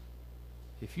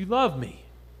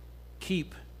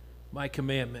 keep my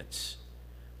commandments.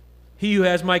 He who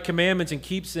has my commandments and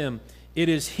keeps them, it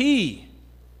is he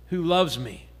who loves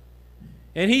me.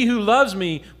 And he who loves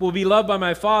me will be loved by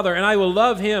my Father, and I will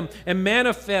love him and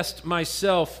manifest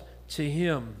myself to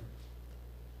him.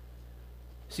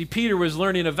 See, Peter was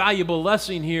learning a valuable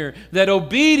lesson here, that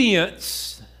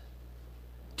obedience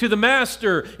to the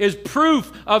Master is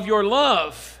proof of your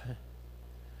love.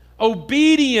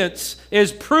 Obedience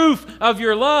is proof of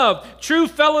your love. True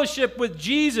fellowship with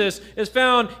Jesus is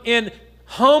found in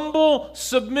humble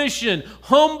submission,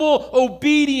 humble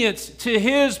obedience to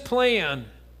his plan.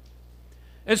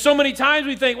 And so many times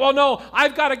we think, well, no,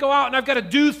 I've got to go out and I've got to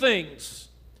do things.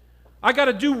 I've got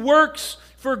to do works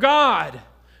for God.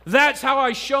 That's how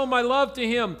I show my love to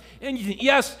him. And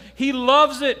yes, he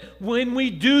loves it when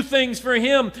we do things for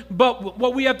him. But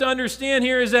what we have to understand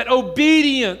here is that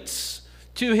obedience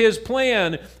to his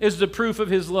plan is the proof of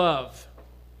his love.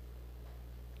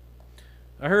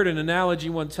 I heard an analogy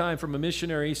one time from a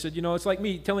missionary. He said, it's like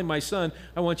me telling my son,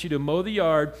 I want you to mow the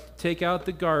yard, take out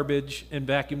the garbage, and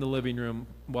vacuum the living room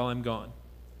while I'm gone.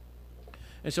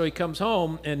 And so he comes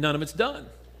home, and none of it's done.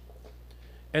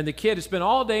 And the kid has spent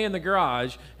all day in the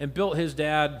garage and built his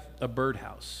dad a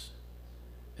birdhouse.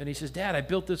 And he says, Dad, I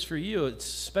built this for you. It's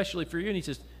especially for you. And he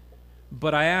says,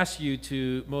 but I asked you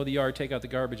to mow the yard, take out the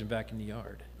garbage, and vacuum the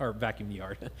yard. Or vacuum the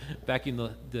yard. Vacuum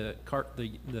the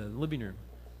living room.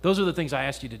 Those are the things I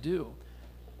asked you to do.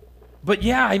 But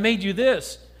yeah, I made you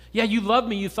this. Yeah, you loved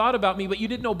me, you thought about me, but you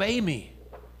didn't obey me.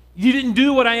 You didn't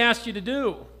do what I asked you to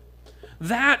do.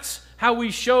 That's how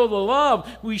we show the love.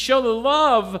 We show the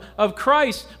love of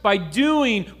Christ by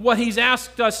doing what he's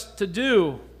asked us to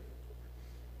do.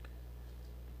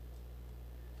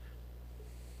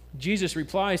 Jesus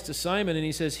replies to Simon and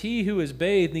he says, he who is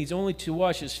bathed needs only to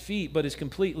wash his feet, but is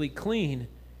completely clean.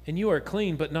 And you are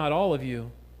clean, but not all of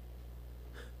you.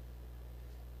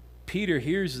 Peter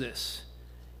hears this.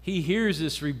 He hears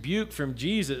this rebuke from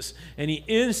Jesus, and he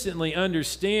instantly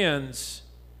understands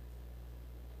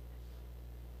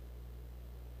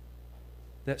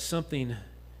that something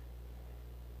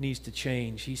needs to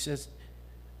change. He says,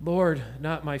 Lord,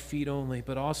 not my feet only,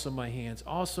 but also my hands,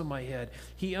 also my head.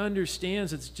 He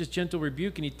understands it's just gentle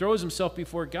rebuke, and he throws himself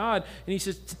before God, and he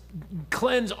says,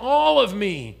 cleanse all of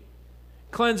me.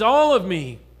 Cleanse all of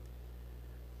me.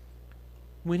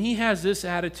 When he has this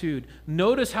attitude,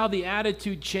 notice how the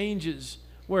attitude changes.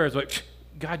 Whereas, like,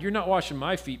 God, you're not washing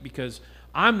my feet because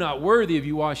I'm not worthy of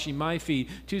you washing my feet.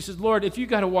 Jesus says, Lord, if you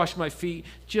got to wash my feet,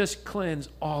 just cleanse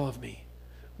all of me.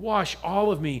 Wash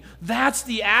all of me. That's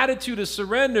the attitude of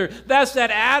surrender. That's that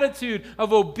attitude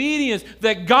of obedience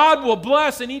that God will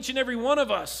bless in each and every one of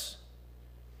us.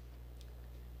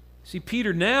 See,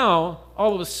 Peter now,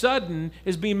 all of a sudden,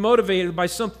 is being motivated by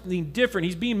something different.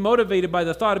 He's being motivated by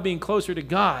the thought of being closer to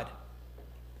God.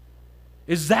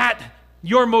 Is that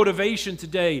your motivation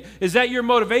today? Is that your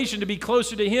motivation to be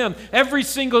closer to Him? Every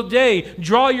single day,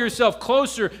 draw yourself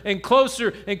closer and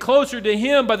closer and closer to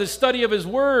Him by the study of His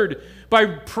Word, by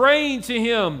praying to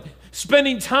Him,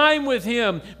 spending time with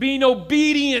Him, being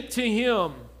obedient to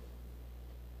Him.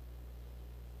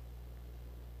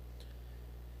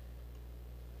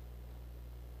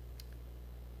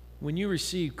 When you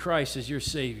receive Christ as your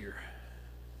Savior,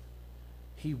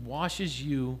 He washes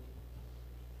you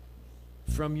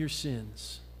from your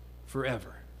sins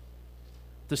forever.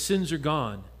 The sins are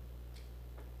gone.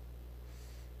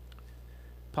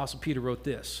 Apostle Peter wrote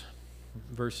this,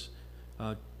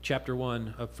 chapter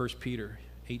 1 of 1 Peter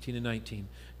 18 and 19.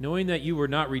 Knowing that you were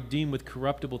not redeemed with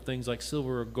corruptible things like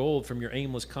silver or gold from your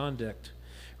aimless conduct,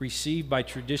 received by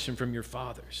tradition from your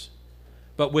fathers,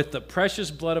 but with the precious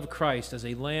blood of Christ as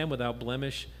a lamb without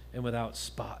blemish and without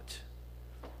spot.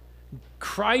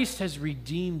 Christ has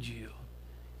redeemed you.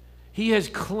 He has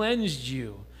cleansed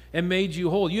you and made you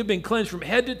whole. You've been cleansed from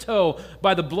head to toe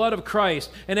by the blood of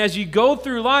Christ. And as you go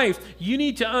through life, you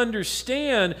need to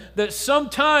understand that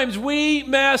sometimes we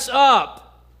mess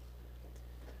up.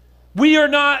 We are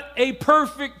not a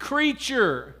perfect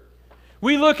creature.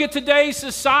 We look at today's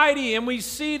society and we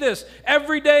see this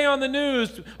every day on the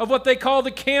news of what they call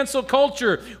the cancel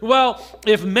culture. Well,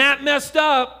 if Matt messed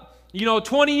up,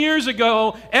 20 years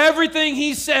ago, everything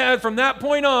he said from that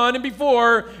point on and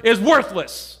before is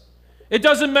worthless. It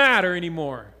doesn't matter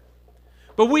anymore.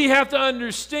 But we have to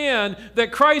understand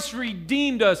that Christ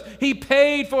redeemed us. He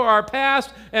paid for our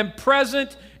past and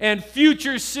present and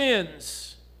future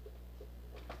sins.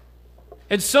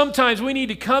 And sometimes we need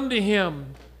to come to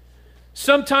Him.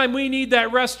 Sometimes we need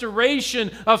that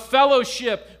restoration of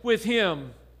fellowship with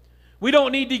Him. We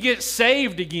don't need to get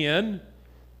saved again.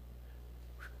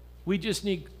 We just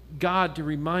need God to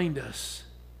remind us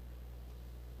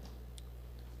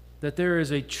that there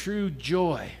is a true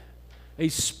joy, a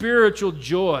spiritual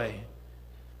joy,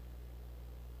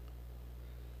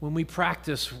 when we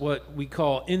practice what we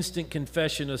call instant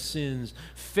confession of sins,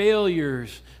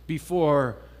 failures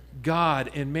before God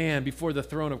and man, before the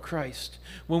throne of Christ.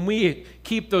 When we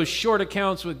keep those short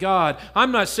accounts with God,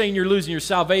 I'm not saying you're losing your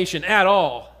salvation at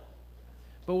all.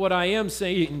 But what I am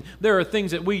saying, there are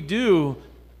things that we do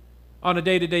on a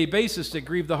day-to-day basis that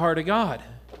grieve the heart of God.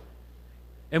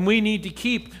 And we need to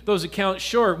keep those accounts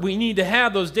short. We need to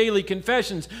have those daily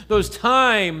confessions, those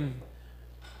time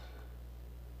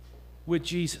with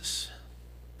Jesus.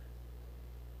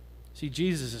 See,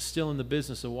 Jesus is still in the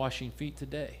business of washing feet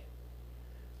today.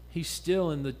 He's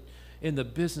still in the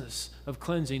business of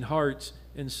cleansing hearts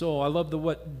and soul. I love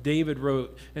what David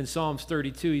wrote in Psalms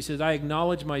 32. He says, I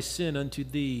acknowledge my sin unto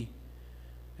thee,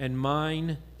 and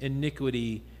mine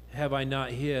iniquity have I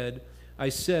not hid. I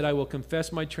said, I will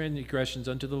confess my transgressions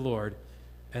unto the Lord,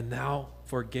 and thou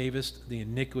forgavest the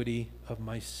iniquity of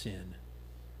my sin.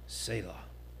 Selah.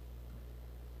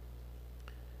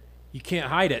 You can't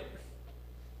hide it.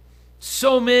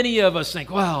 So many of us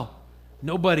think, well,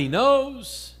 nobody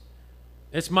knows.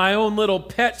 It's my own little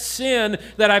pet sin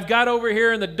that I've got over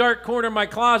here in the dark corner of my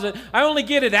closet. I only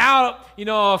get it out,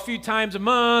 a few times a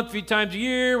month, a few times a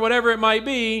year, whatever it might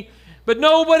be. But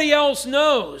nobody else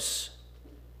knows.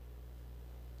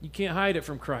 You can't hide it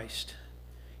from Christ.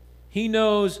 He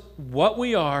knows what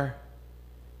we are.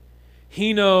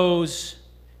 He knows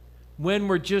when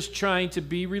we're just trying to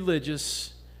be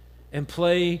religious and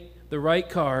play the right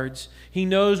cards. He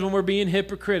knows when we're being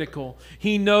hypocritical.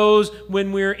 He knows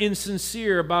when we're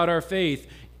insincere about our faith.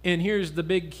 And here's the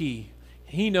big key.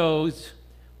 He knows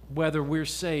whether we're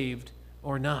saved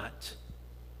or not.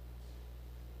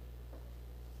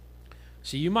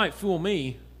 See, you might fool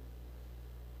me,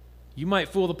 You might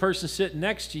fool the person sitting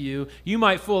next to you. You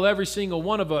might fool every single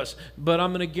one of us. But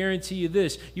I'm going to guarantee you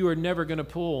this. You are never going to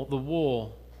pull the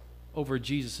wool over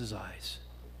Jesus' eyes.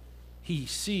 He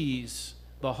sees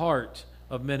the heart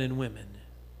of men and women.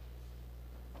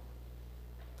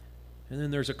 And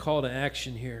then there's a call to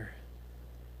action here.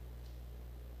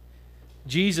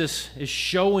 Jesus is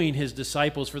showing his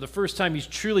disciples for the first time. He's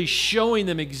truly showing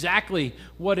them exactly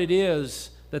what it is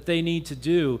that they need to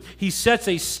do. He sets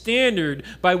a standard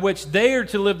by which they are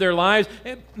to live their lives,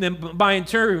 and by in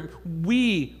turn,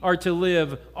 we are to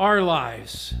live our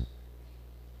lives.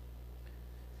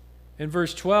 In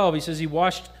verse 12, he says he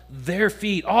washed their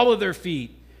feet, all of their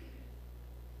feet.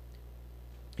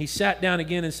 He sat down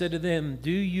again and said to them,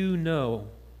 "Do you know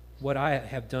what I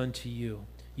have done to you?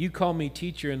 You call me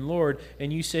teacher and Lord,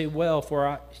 and you say, well,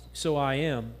 so I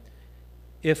am.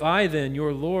 If I then,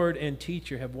 your Lord and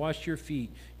teacher, have washed your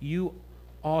feet, you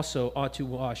also ought to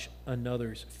wash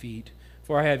another's feet.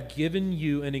 For I have given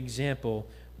you an example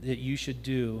that you should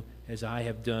do as I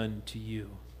have done to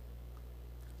you."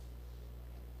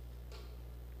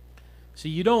 See,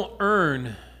 you don't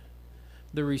earn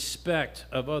the respect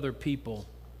of other people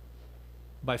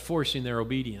by forcing their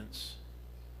obedience,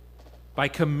 by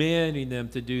commanding them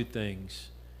to do things.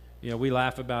 You know, we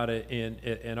laugh about it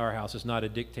in our house. It's not a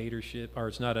dictatorship, or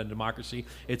it's not a democracy.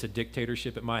 It's a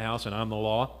dictatorship at my house, and I'm the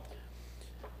law.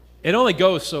 It only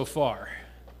goes so far,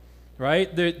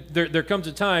 right? There comes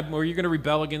a time where you're going to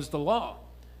rebel against the law.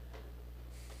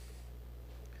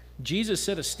 Jesus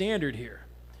set a standard here.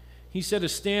 He set a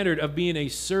standard of being a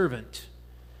servant,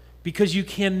 because you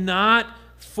cannot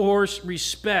force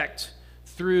respect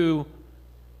through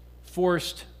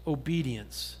forced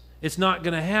obedience. It's not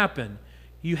going to happen.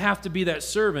 You have to be that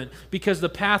servant, because the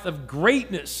path of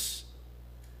greatness,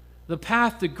 the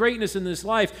path to greatness in this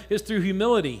life is through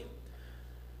humility.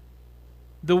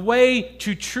 The way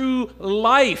to true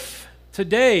life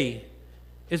today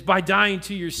is by dying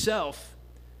to yourself.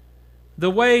 The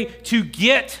way to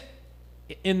get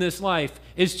in this life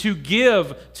is to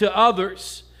give to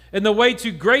others. And the way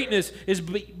to greatness is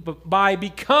by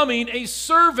becoming a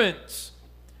servant,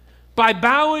 by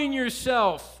bowing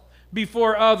yourself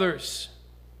before others.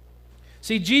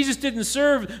 See, Jesus didn't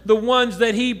serve the ones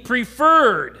that he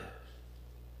preferred.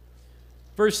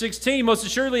 Verse 16, "Most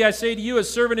assuredly I say to you, a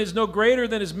servant is no greater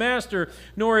than his master,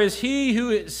 nor is he who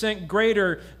is sent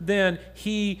greater than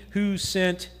he who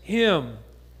sent him."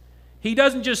 He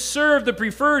doesn't just serve the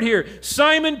preferred here.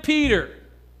 Simon Peter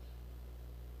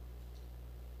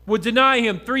would deny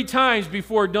him 3 times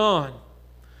before dawn.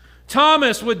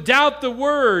 Thomas would doubt the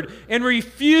word and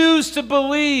refuse to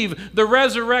believe the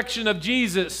resurrection of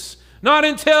Jesus. "Not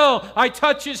until I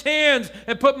touch his hands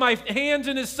and put my hands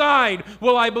in his side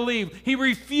will I believe." He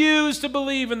refused to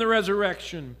believe in the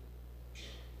resurrection.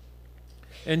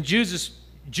 And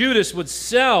Judas would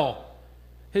sell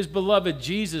his beloved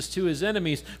Jesus to his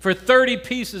enemies for 30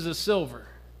 pieces of silver.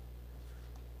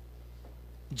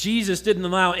 Jesus didn't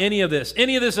allow any of this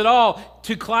at all,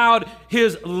 to cloud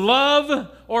his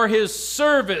love or his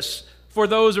service for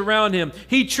those around him.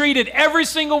 He treated every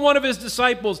single one of his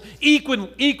disciples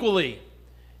equally.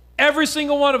 Every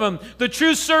single one of them. The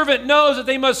true servant knows that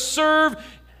they must serve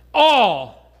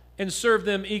all and serve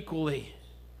them equally.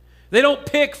 They don't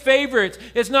pick favorites.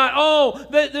 It's not, oh,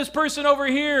 this person over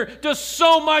here does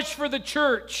so much for the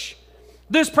church.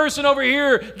 This person over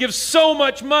here gives so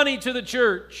much money to the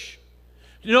church.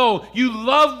 No, you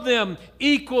love them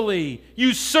equally.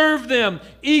 You serve them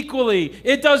equally.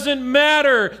 It doesn't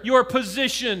matter your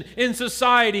position in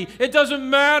society. It doesn't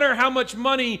matter how much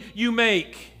money you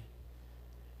make.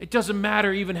 It doesn't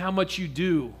matter even how much you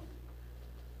do.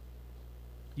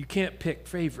 You can't pick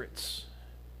favorites.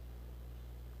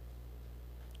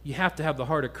 You have to have the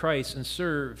heart of Christ and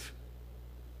serve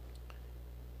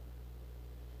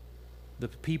the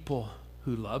people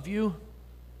who love you,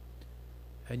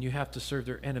 and you have to serve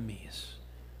their enemies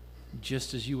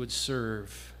just as you would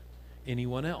serve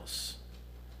anyone else.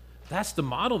 That's the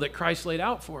model that Christ laid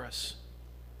out for us.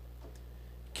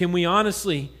 Can we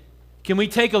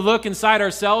take a look inside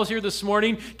ourselves here this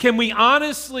morning? Can we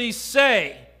honestly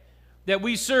say that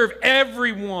we serve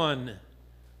everyone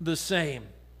the same?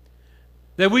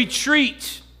 That we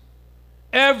treat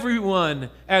everyone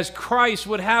as Christ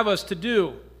would have us to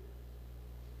do?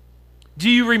 Do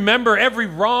you remember every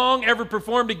wrong ever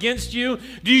performed against you?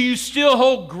 Do you still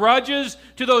hold grudges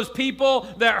to those people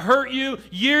that hurt you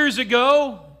years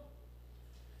ago?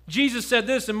 Jesus said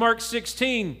this in Mark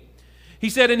 16. He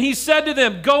said, "And he said to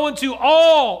them, go into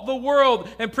all the world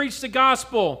and preach the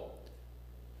gospel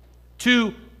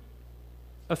to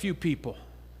a few people."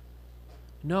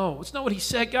 No, it's not what he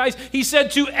said, guys. He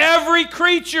said to every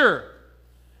creature,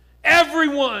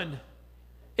 everyone.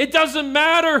 It doesn't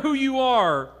matter who you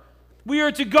are. We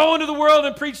are to go into the world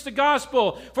and preach the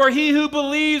gospel. For he who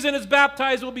believes and is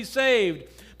baptized will be saved,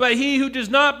 but he who does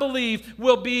not believe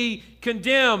will be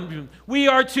condemned. We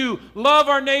are to love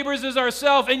our neighbors as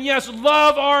ourselves, and yes,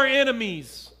 love our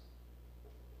enemies.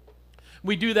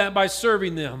 We do that by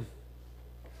serving them.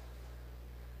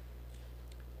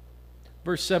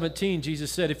 Verse 17,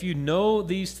 Jesus said, if you know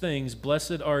these things,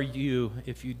 blessed are you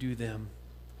if you do them.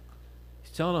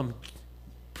 He's telling them,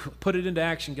 put it into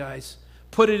action, guys.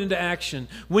 Put it into action.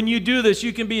 When you do this,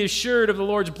 you can be assured of the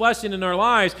Lord's blessing in our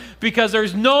lives, because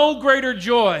there's no greater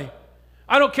joy.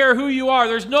 I don't care who you are.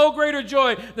 There's no greater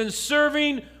joy than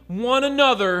serving one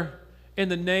another in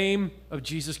the name of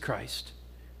Jesus Christ.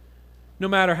 No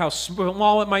matter how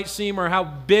small it might seem or how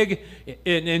big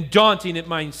and daunting it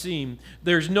might seem,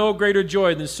 there's no greater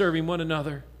joy than serving one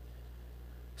another.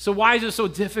 So why is it so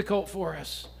difficult for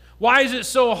us? Why is it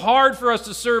so hard for us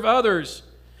to serve others?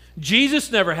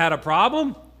 Jesus never had a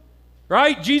problem,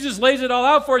 right? Jesus lays it all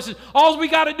out for us. All we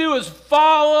got to do is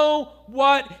follow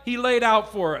what he laid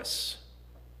out for us.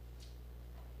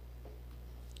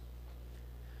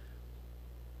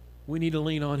 We need to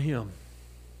lean on him.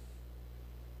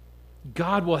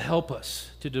 God will help us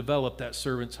to develop that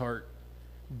servant's heart.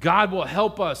 God will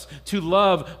help us to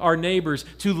love our neighbors,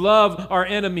 to love our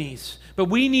enemies. But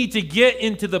we need to get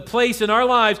into the place in our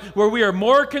lives where we are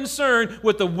more concerned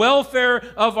with the welfare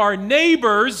of our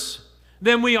neighbors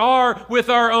than we are with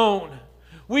our own.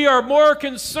 We are more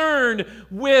concerned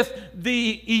with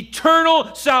the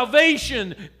eternal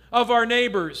salvation of our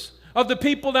neighbors, of the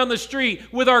people down the street,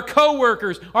 with our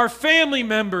coworkers, our family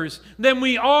members, than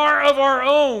we are of our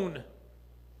own.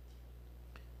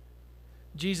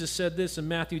 Jesus said this in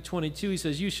Matthew 22. He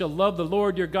says, you shall love the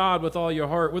Lord your God with all your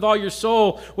heart, with all your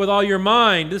soul, with all your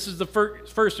mind. This is the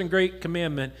first and great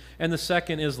commandment, and the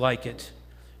second is like it.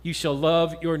 You shall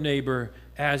love your neighbor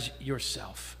as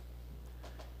yourself.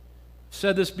 I've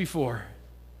said this before.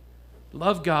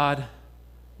 Love God,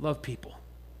 love people.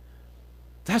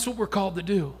 That's what we're called to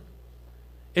do.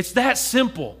 It's that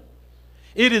simple.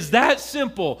 It is that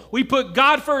simple. We put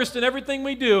God first in everything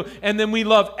we do, and then we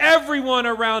love everyone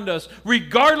around us,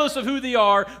 regardless of who they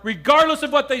are, regardless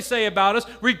of what they say about us,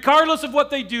 regardless of what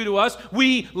they do to us.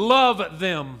 We love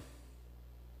them.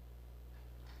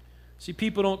 See,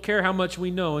 people don't care how much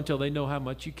we know until they know how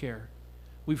much you care.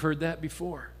 We've heard that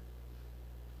before.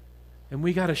 And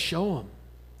we got to show them.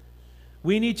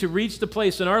 We need to reach the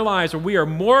place in our lives where we are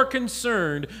more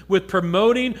concerned with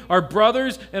promoting our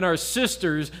brothers and our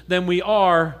sisters than we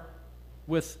are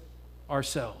with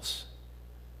ourselves.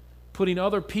 Putting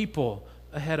other people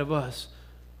ahead of us.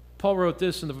 Paul wrote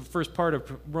this in the first part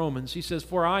of Romans. He says,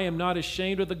 for I am not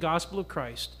ashamed of the gospel of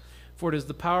Christ, for it is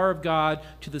the power of God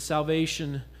to the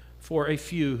salvation for a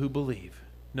few who believe.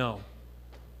 No.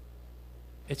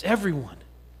 It's everyone.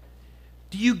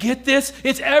 Do you get this?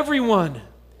 It's everyone.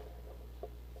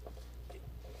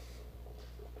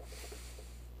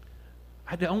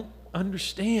 I don't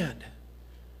understand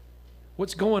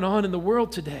what's going on in the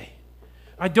world today.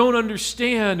 I don't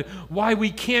understand why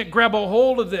we can't grab a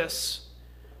hold of this.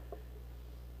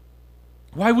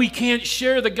 Why we can't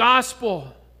share the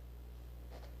gospel.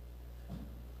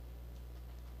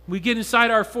 We get inside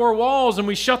our four walls and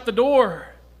we shut the door.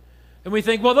 And we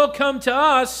think, well, they'll come to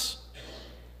us.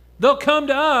 They'll come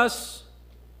to us.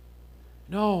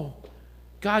 No.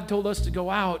 God told us to go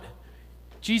out.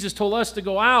 Jesus told us to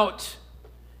go out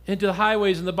into the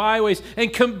highways and the byways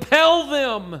and compel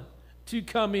them to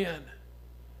come in.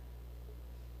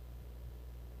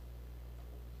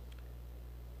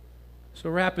 So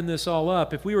wrapping this all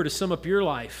up, if we were to sum up your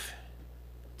life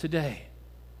today,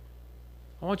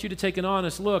 I want you to take an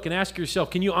honest look and ask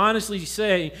yourself, can you honestly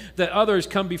say that others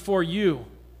come before you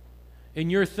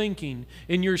in your thinking,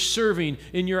 in your serving,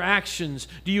 in your actions?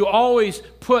 Do you always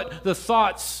put the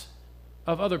thoughts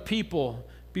of other people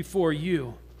before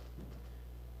you?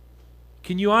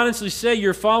 Can you honestly say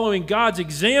you're following God's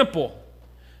example,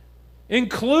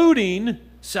 including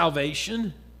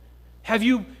salvation? Have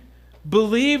you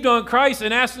believed on Christ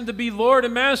and asked Him to be Lord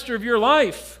and Master of your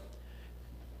life?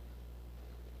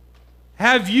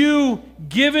 Have you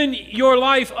given your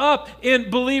life up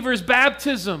in believer's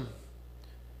baptism,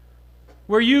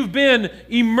 where you've been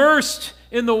immersed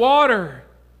in the water,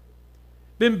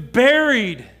 been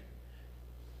buried,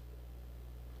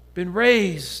 been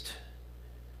raised,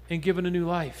 and given a new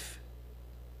life?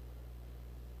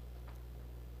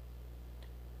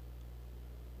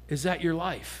 Is that your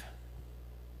life?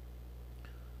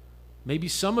 Maybe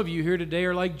some of you here today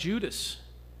are like Judas.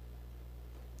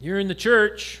 You're in the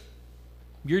church.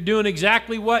 You're doing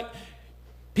exactly what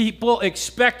people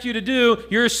expect you to do.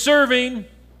 You're serving.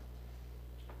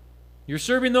 You're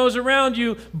serving those around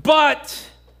you, but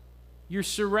you're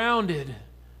surrounded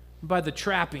by the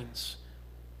trappings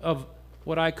of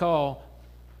what I call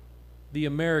the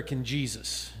American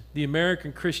Jesus, the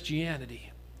American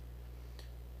Christianity.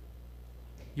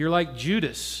 You're like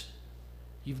Judas.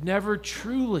 You've never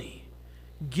truly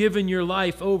given your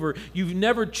life over. You've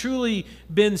never truly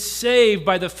been saved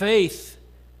by the faith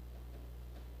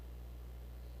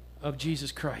of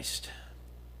Jesus Christ.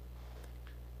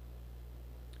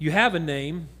 You have a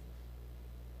name.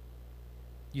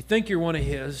 You think you're one of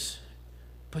His,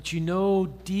 but you know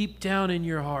deep down in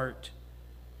your heart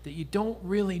that you don't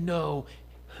really know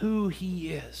who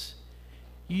He is.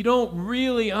 You don't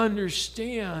really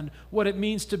understand what it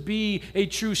means to be a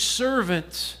true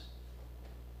servant,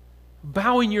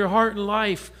 bowing your heart and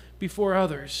life before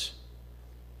others.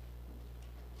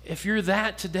 If you're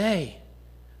that today,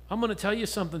 I'm going to tell you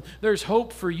something. There's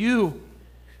hope for you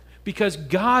because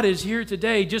God is here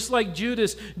today. Just like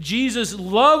Judas, Jesus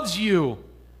loves you.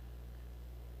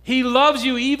 He loves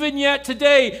you even yet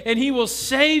today, and He will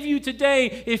save you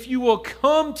today if you will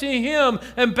come to Him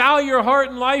and bow your heart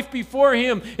and life before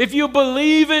Him. If you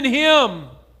believe in Him.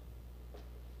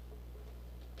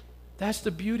 That's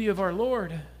the beauty of our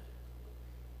Lord.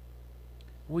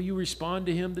 Will you respond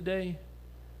to Him today?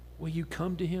 Will you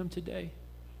come to Him today?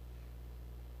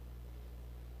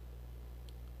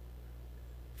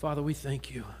 Father, we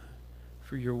thank You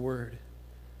for Your word.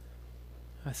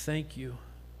 I thank You,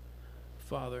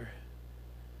 Father,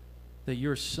 that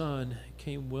Your Son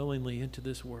came willingly into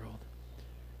this world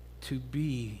to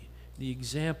be the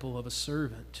example of a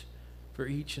servant for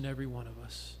each and every one of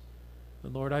us.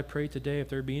 And Lord, I pray today if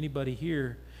there be anybody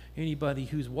here, anybody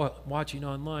who's watching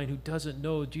online who doesn't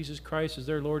know Jesus Christ as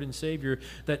their Lord and Savior,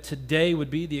 that today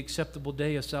would be the acceptable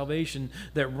day of salvation,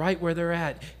 that right where they're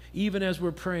at, even as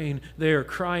we're praying, they are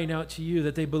crying out to You,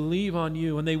 that they believe on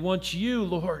You, and they want You,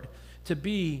 Lord, to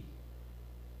be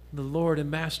the Lord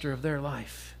and Master of their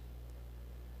life.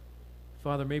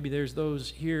 Father, maybe there's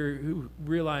those here who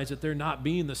realize that they're not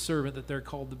being the servant that they're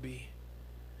called to be,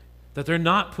 that they're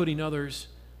not putting others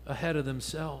ahead of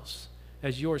themselves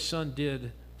as Your Son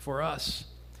did for us.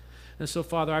 And so,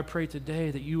 Father, I pray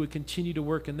today that You would continue to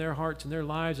work in their hearts and their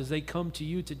lives as they come to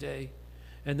You today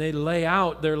and they lay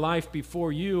out their life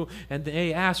before You and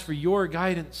they ask for Your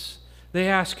guidance. They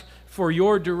ask for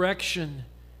Your direction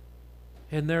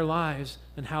in their lives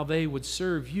and how they would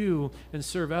serve You and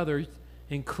serve others,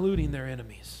 including their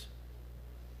enemies.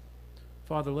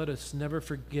 Father, let us never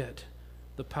forget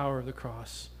the power of the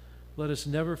cross. Let us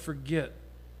never forget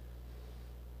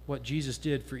what Jesus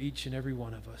did for each and every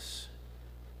one of us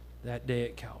that day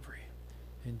at Calvary.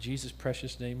 In Jesus'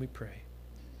 precious name we pray.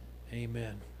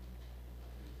 Amen.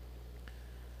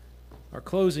 Our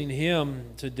closing hymn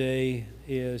today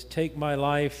is Take My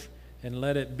Life and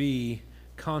Let It Be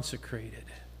Consecrated.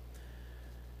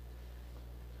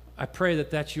 I pray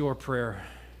that that's your prayer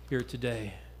here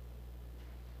today,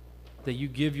 that you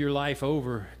give your life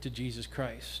over to Jesus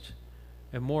Christ,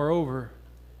 and moreover,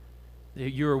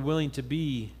 that you are willing to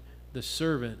be the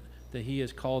servant that He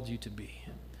has called you to be.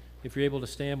 If you're able to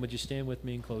stand, would you stand with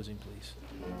me in closing, please?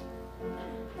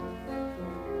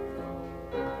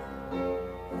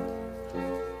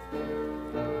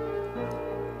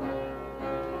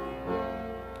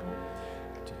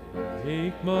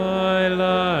 Take my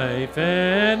life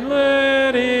and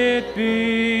let it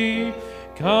be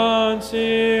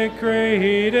consecrated,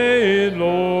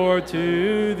 Lord,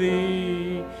 to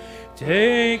Thee.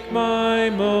 Take my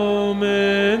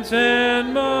moments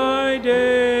and my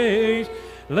days,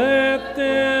 let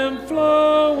them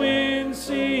flow in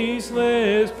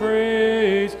ceaseless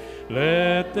praise.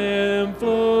 Let them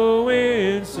flow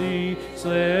in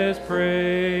ceaseless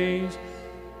praise.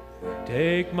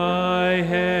 Take my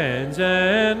hands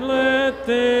and let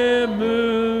them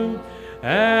move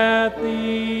at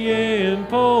the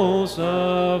impulse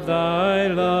of Thy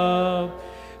love.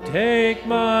 Take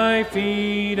my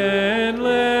feet and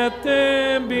let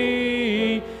them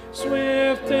be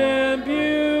swift and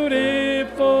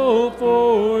beautiful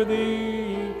for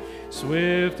Thee.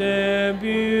 Swift and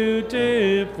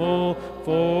beautiful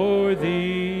for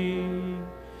Thee.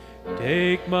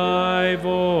 Take my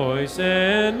voice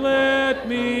and let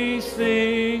me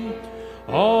sing,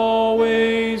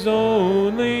 always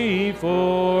only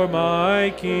for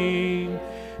my King.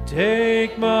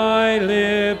 Take my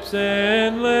lips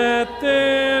and let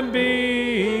them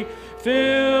be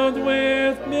filled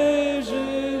with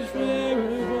measures,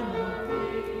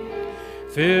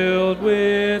 filled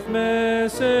with measures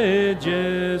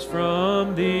messages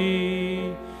from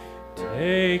thee.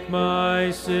 Take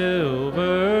my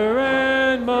silver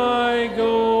and my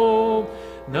gold,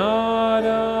 not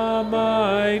a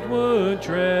mite would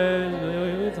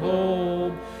treasure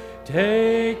withhold.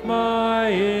 Take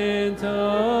my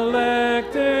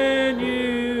intellect and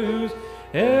use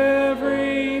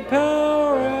every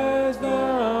power as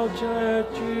thou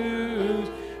shalt choose,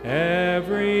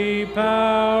 every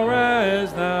power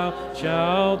as thou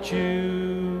shalt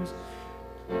choose.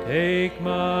 Take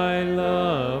my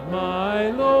love, my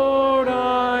Lord,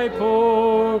 I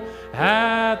pour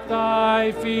at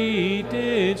thy feet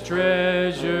its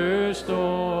treasure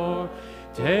store.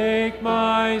 Take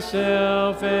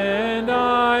myself and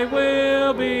I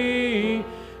will be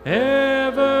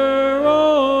ever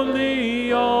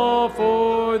only all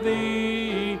for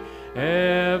thee,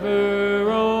 ever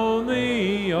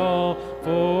only all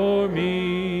for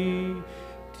me.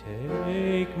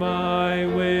 Take my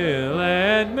will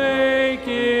and make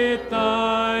it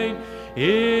thine,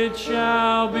 it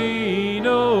shall be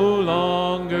no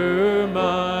longer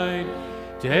mine.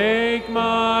 Take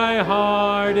my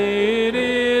heart, it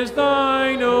is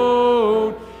thine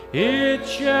own, it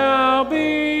shall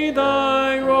be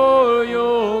thy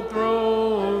royal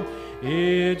throne,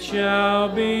 it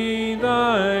shall be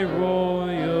thy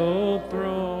royal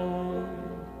throne.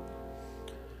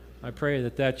 I pray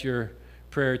that that's your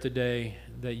prayer today,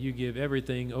 that you give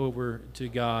everything over to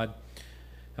God.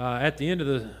 At the end of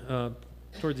the,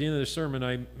 towards the end of the sermon,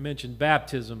 I mentioned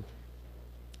baptism,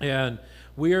 and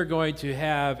we are going to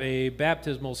have a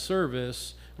baptismal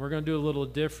service. We're going to do a little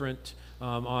different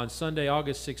on Sunday,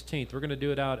 August 16th. We're going to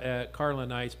do it out at Carla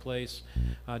Knight's place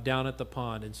down at the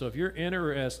pond. And so if you're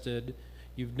interested,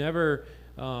 you've never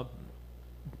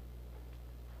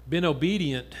been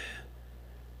obedient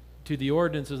to the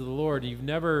ordinances of the Lord, you've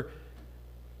never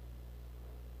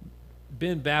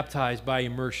been baptized by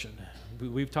immersion.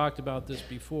 We've talked about this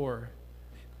before.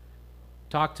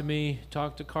 Talk to me,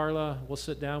 talk to Carla, we'll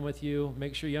sit down with you,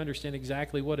 make sure you understand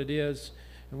exactly what it is,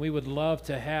 and we would love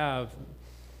to have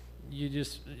you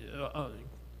just,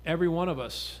 every one of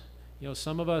us,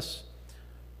 some of us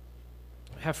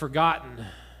have forgotten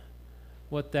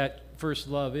what that first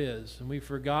love is, and we've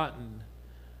forgotten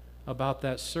about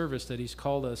that service that He's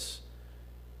called us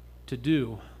to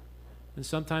do. And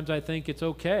sometimes I think it's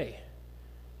okay.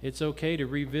 It's okay to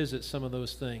revisit some of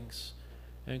those things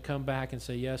and come back and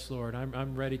say, yes, Lord,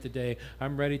 I'm ready today.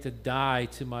 I'm ready to die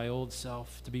to my old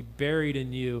self, to be buried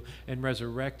in you and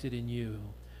resurrected in you.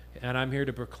 And I'm here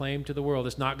to proclaim to the world,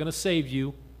 it's not going to save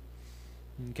you.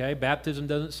 Okay? Baptism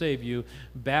doesn't save you.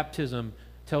 Baptism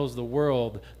tells the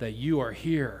world that you are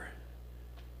here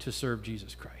to serve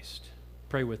Jesus Christ.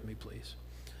 Pray with me, please.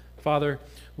 Father,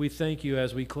 we thank you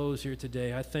as we close here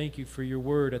today. I thank you for your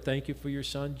word. I thank you for your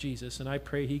Son, Jesus, and I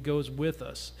pray He goes with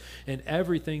us in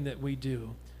everything that we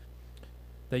do,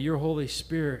 that your Holy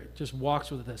Spirit just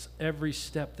walks with us every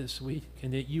step this week,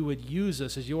 and that you would use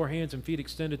us as your hands and feet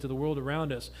extended to the world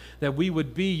around us, that we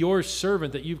would be your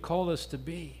servant that you've called us to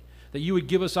be, that you would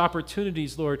give us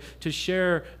opportunities, Lord, to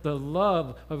share the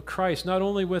love of Christ, not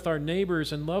only with our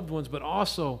neighbors and loved ones, but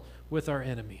also with our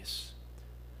enemies.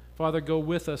 Father, go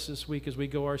with us this week as we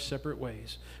go our separate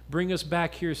ways. Bring us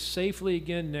back here safely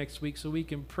again next week so we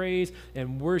can praise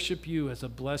and worship you as a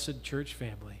blessed church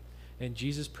family. In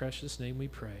Jesus' precious name we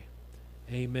pray.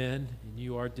 Amen, and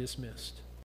you are dismissed.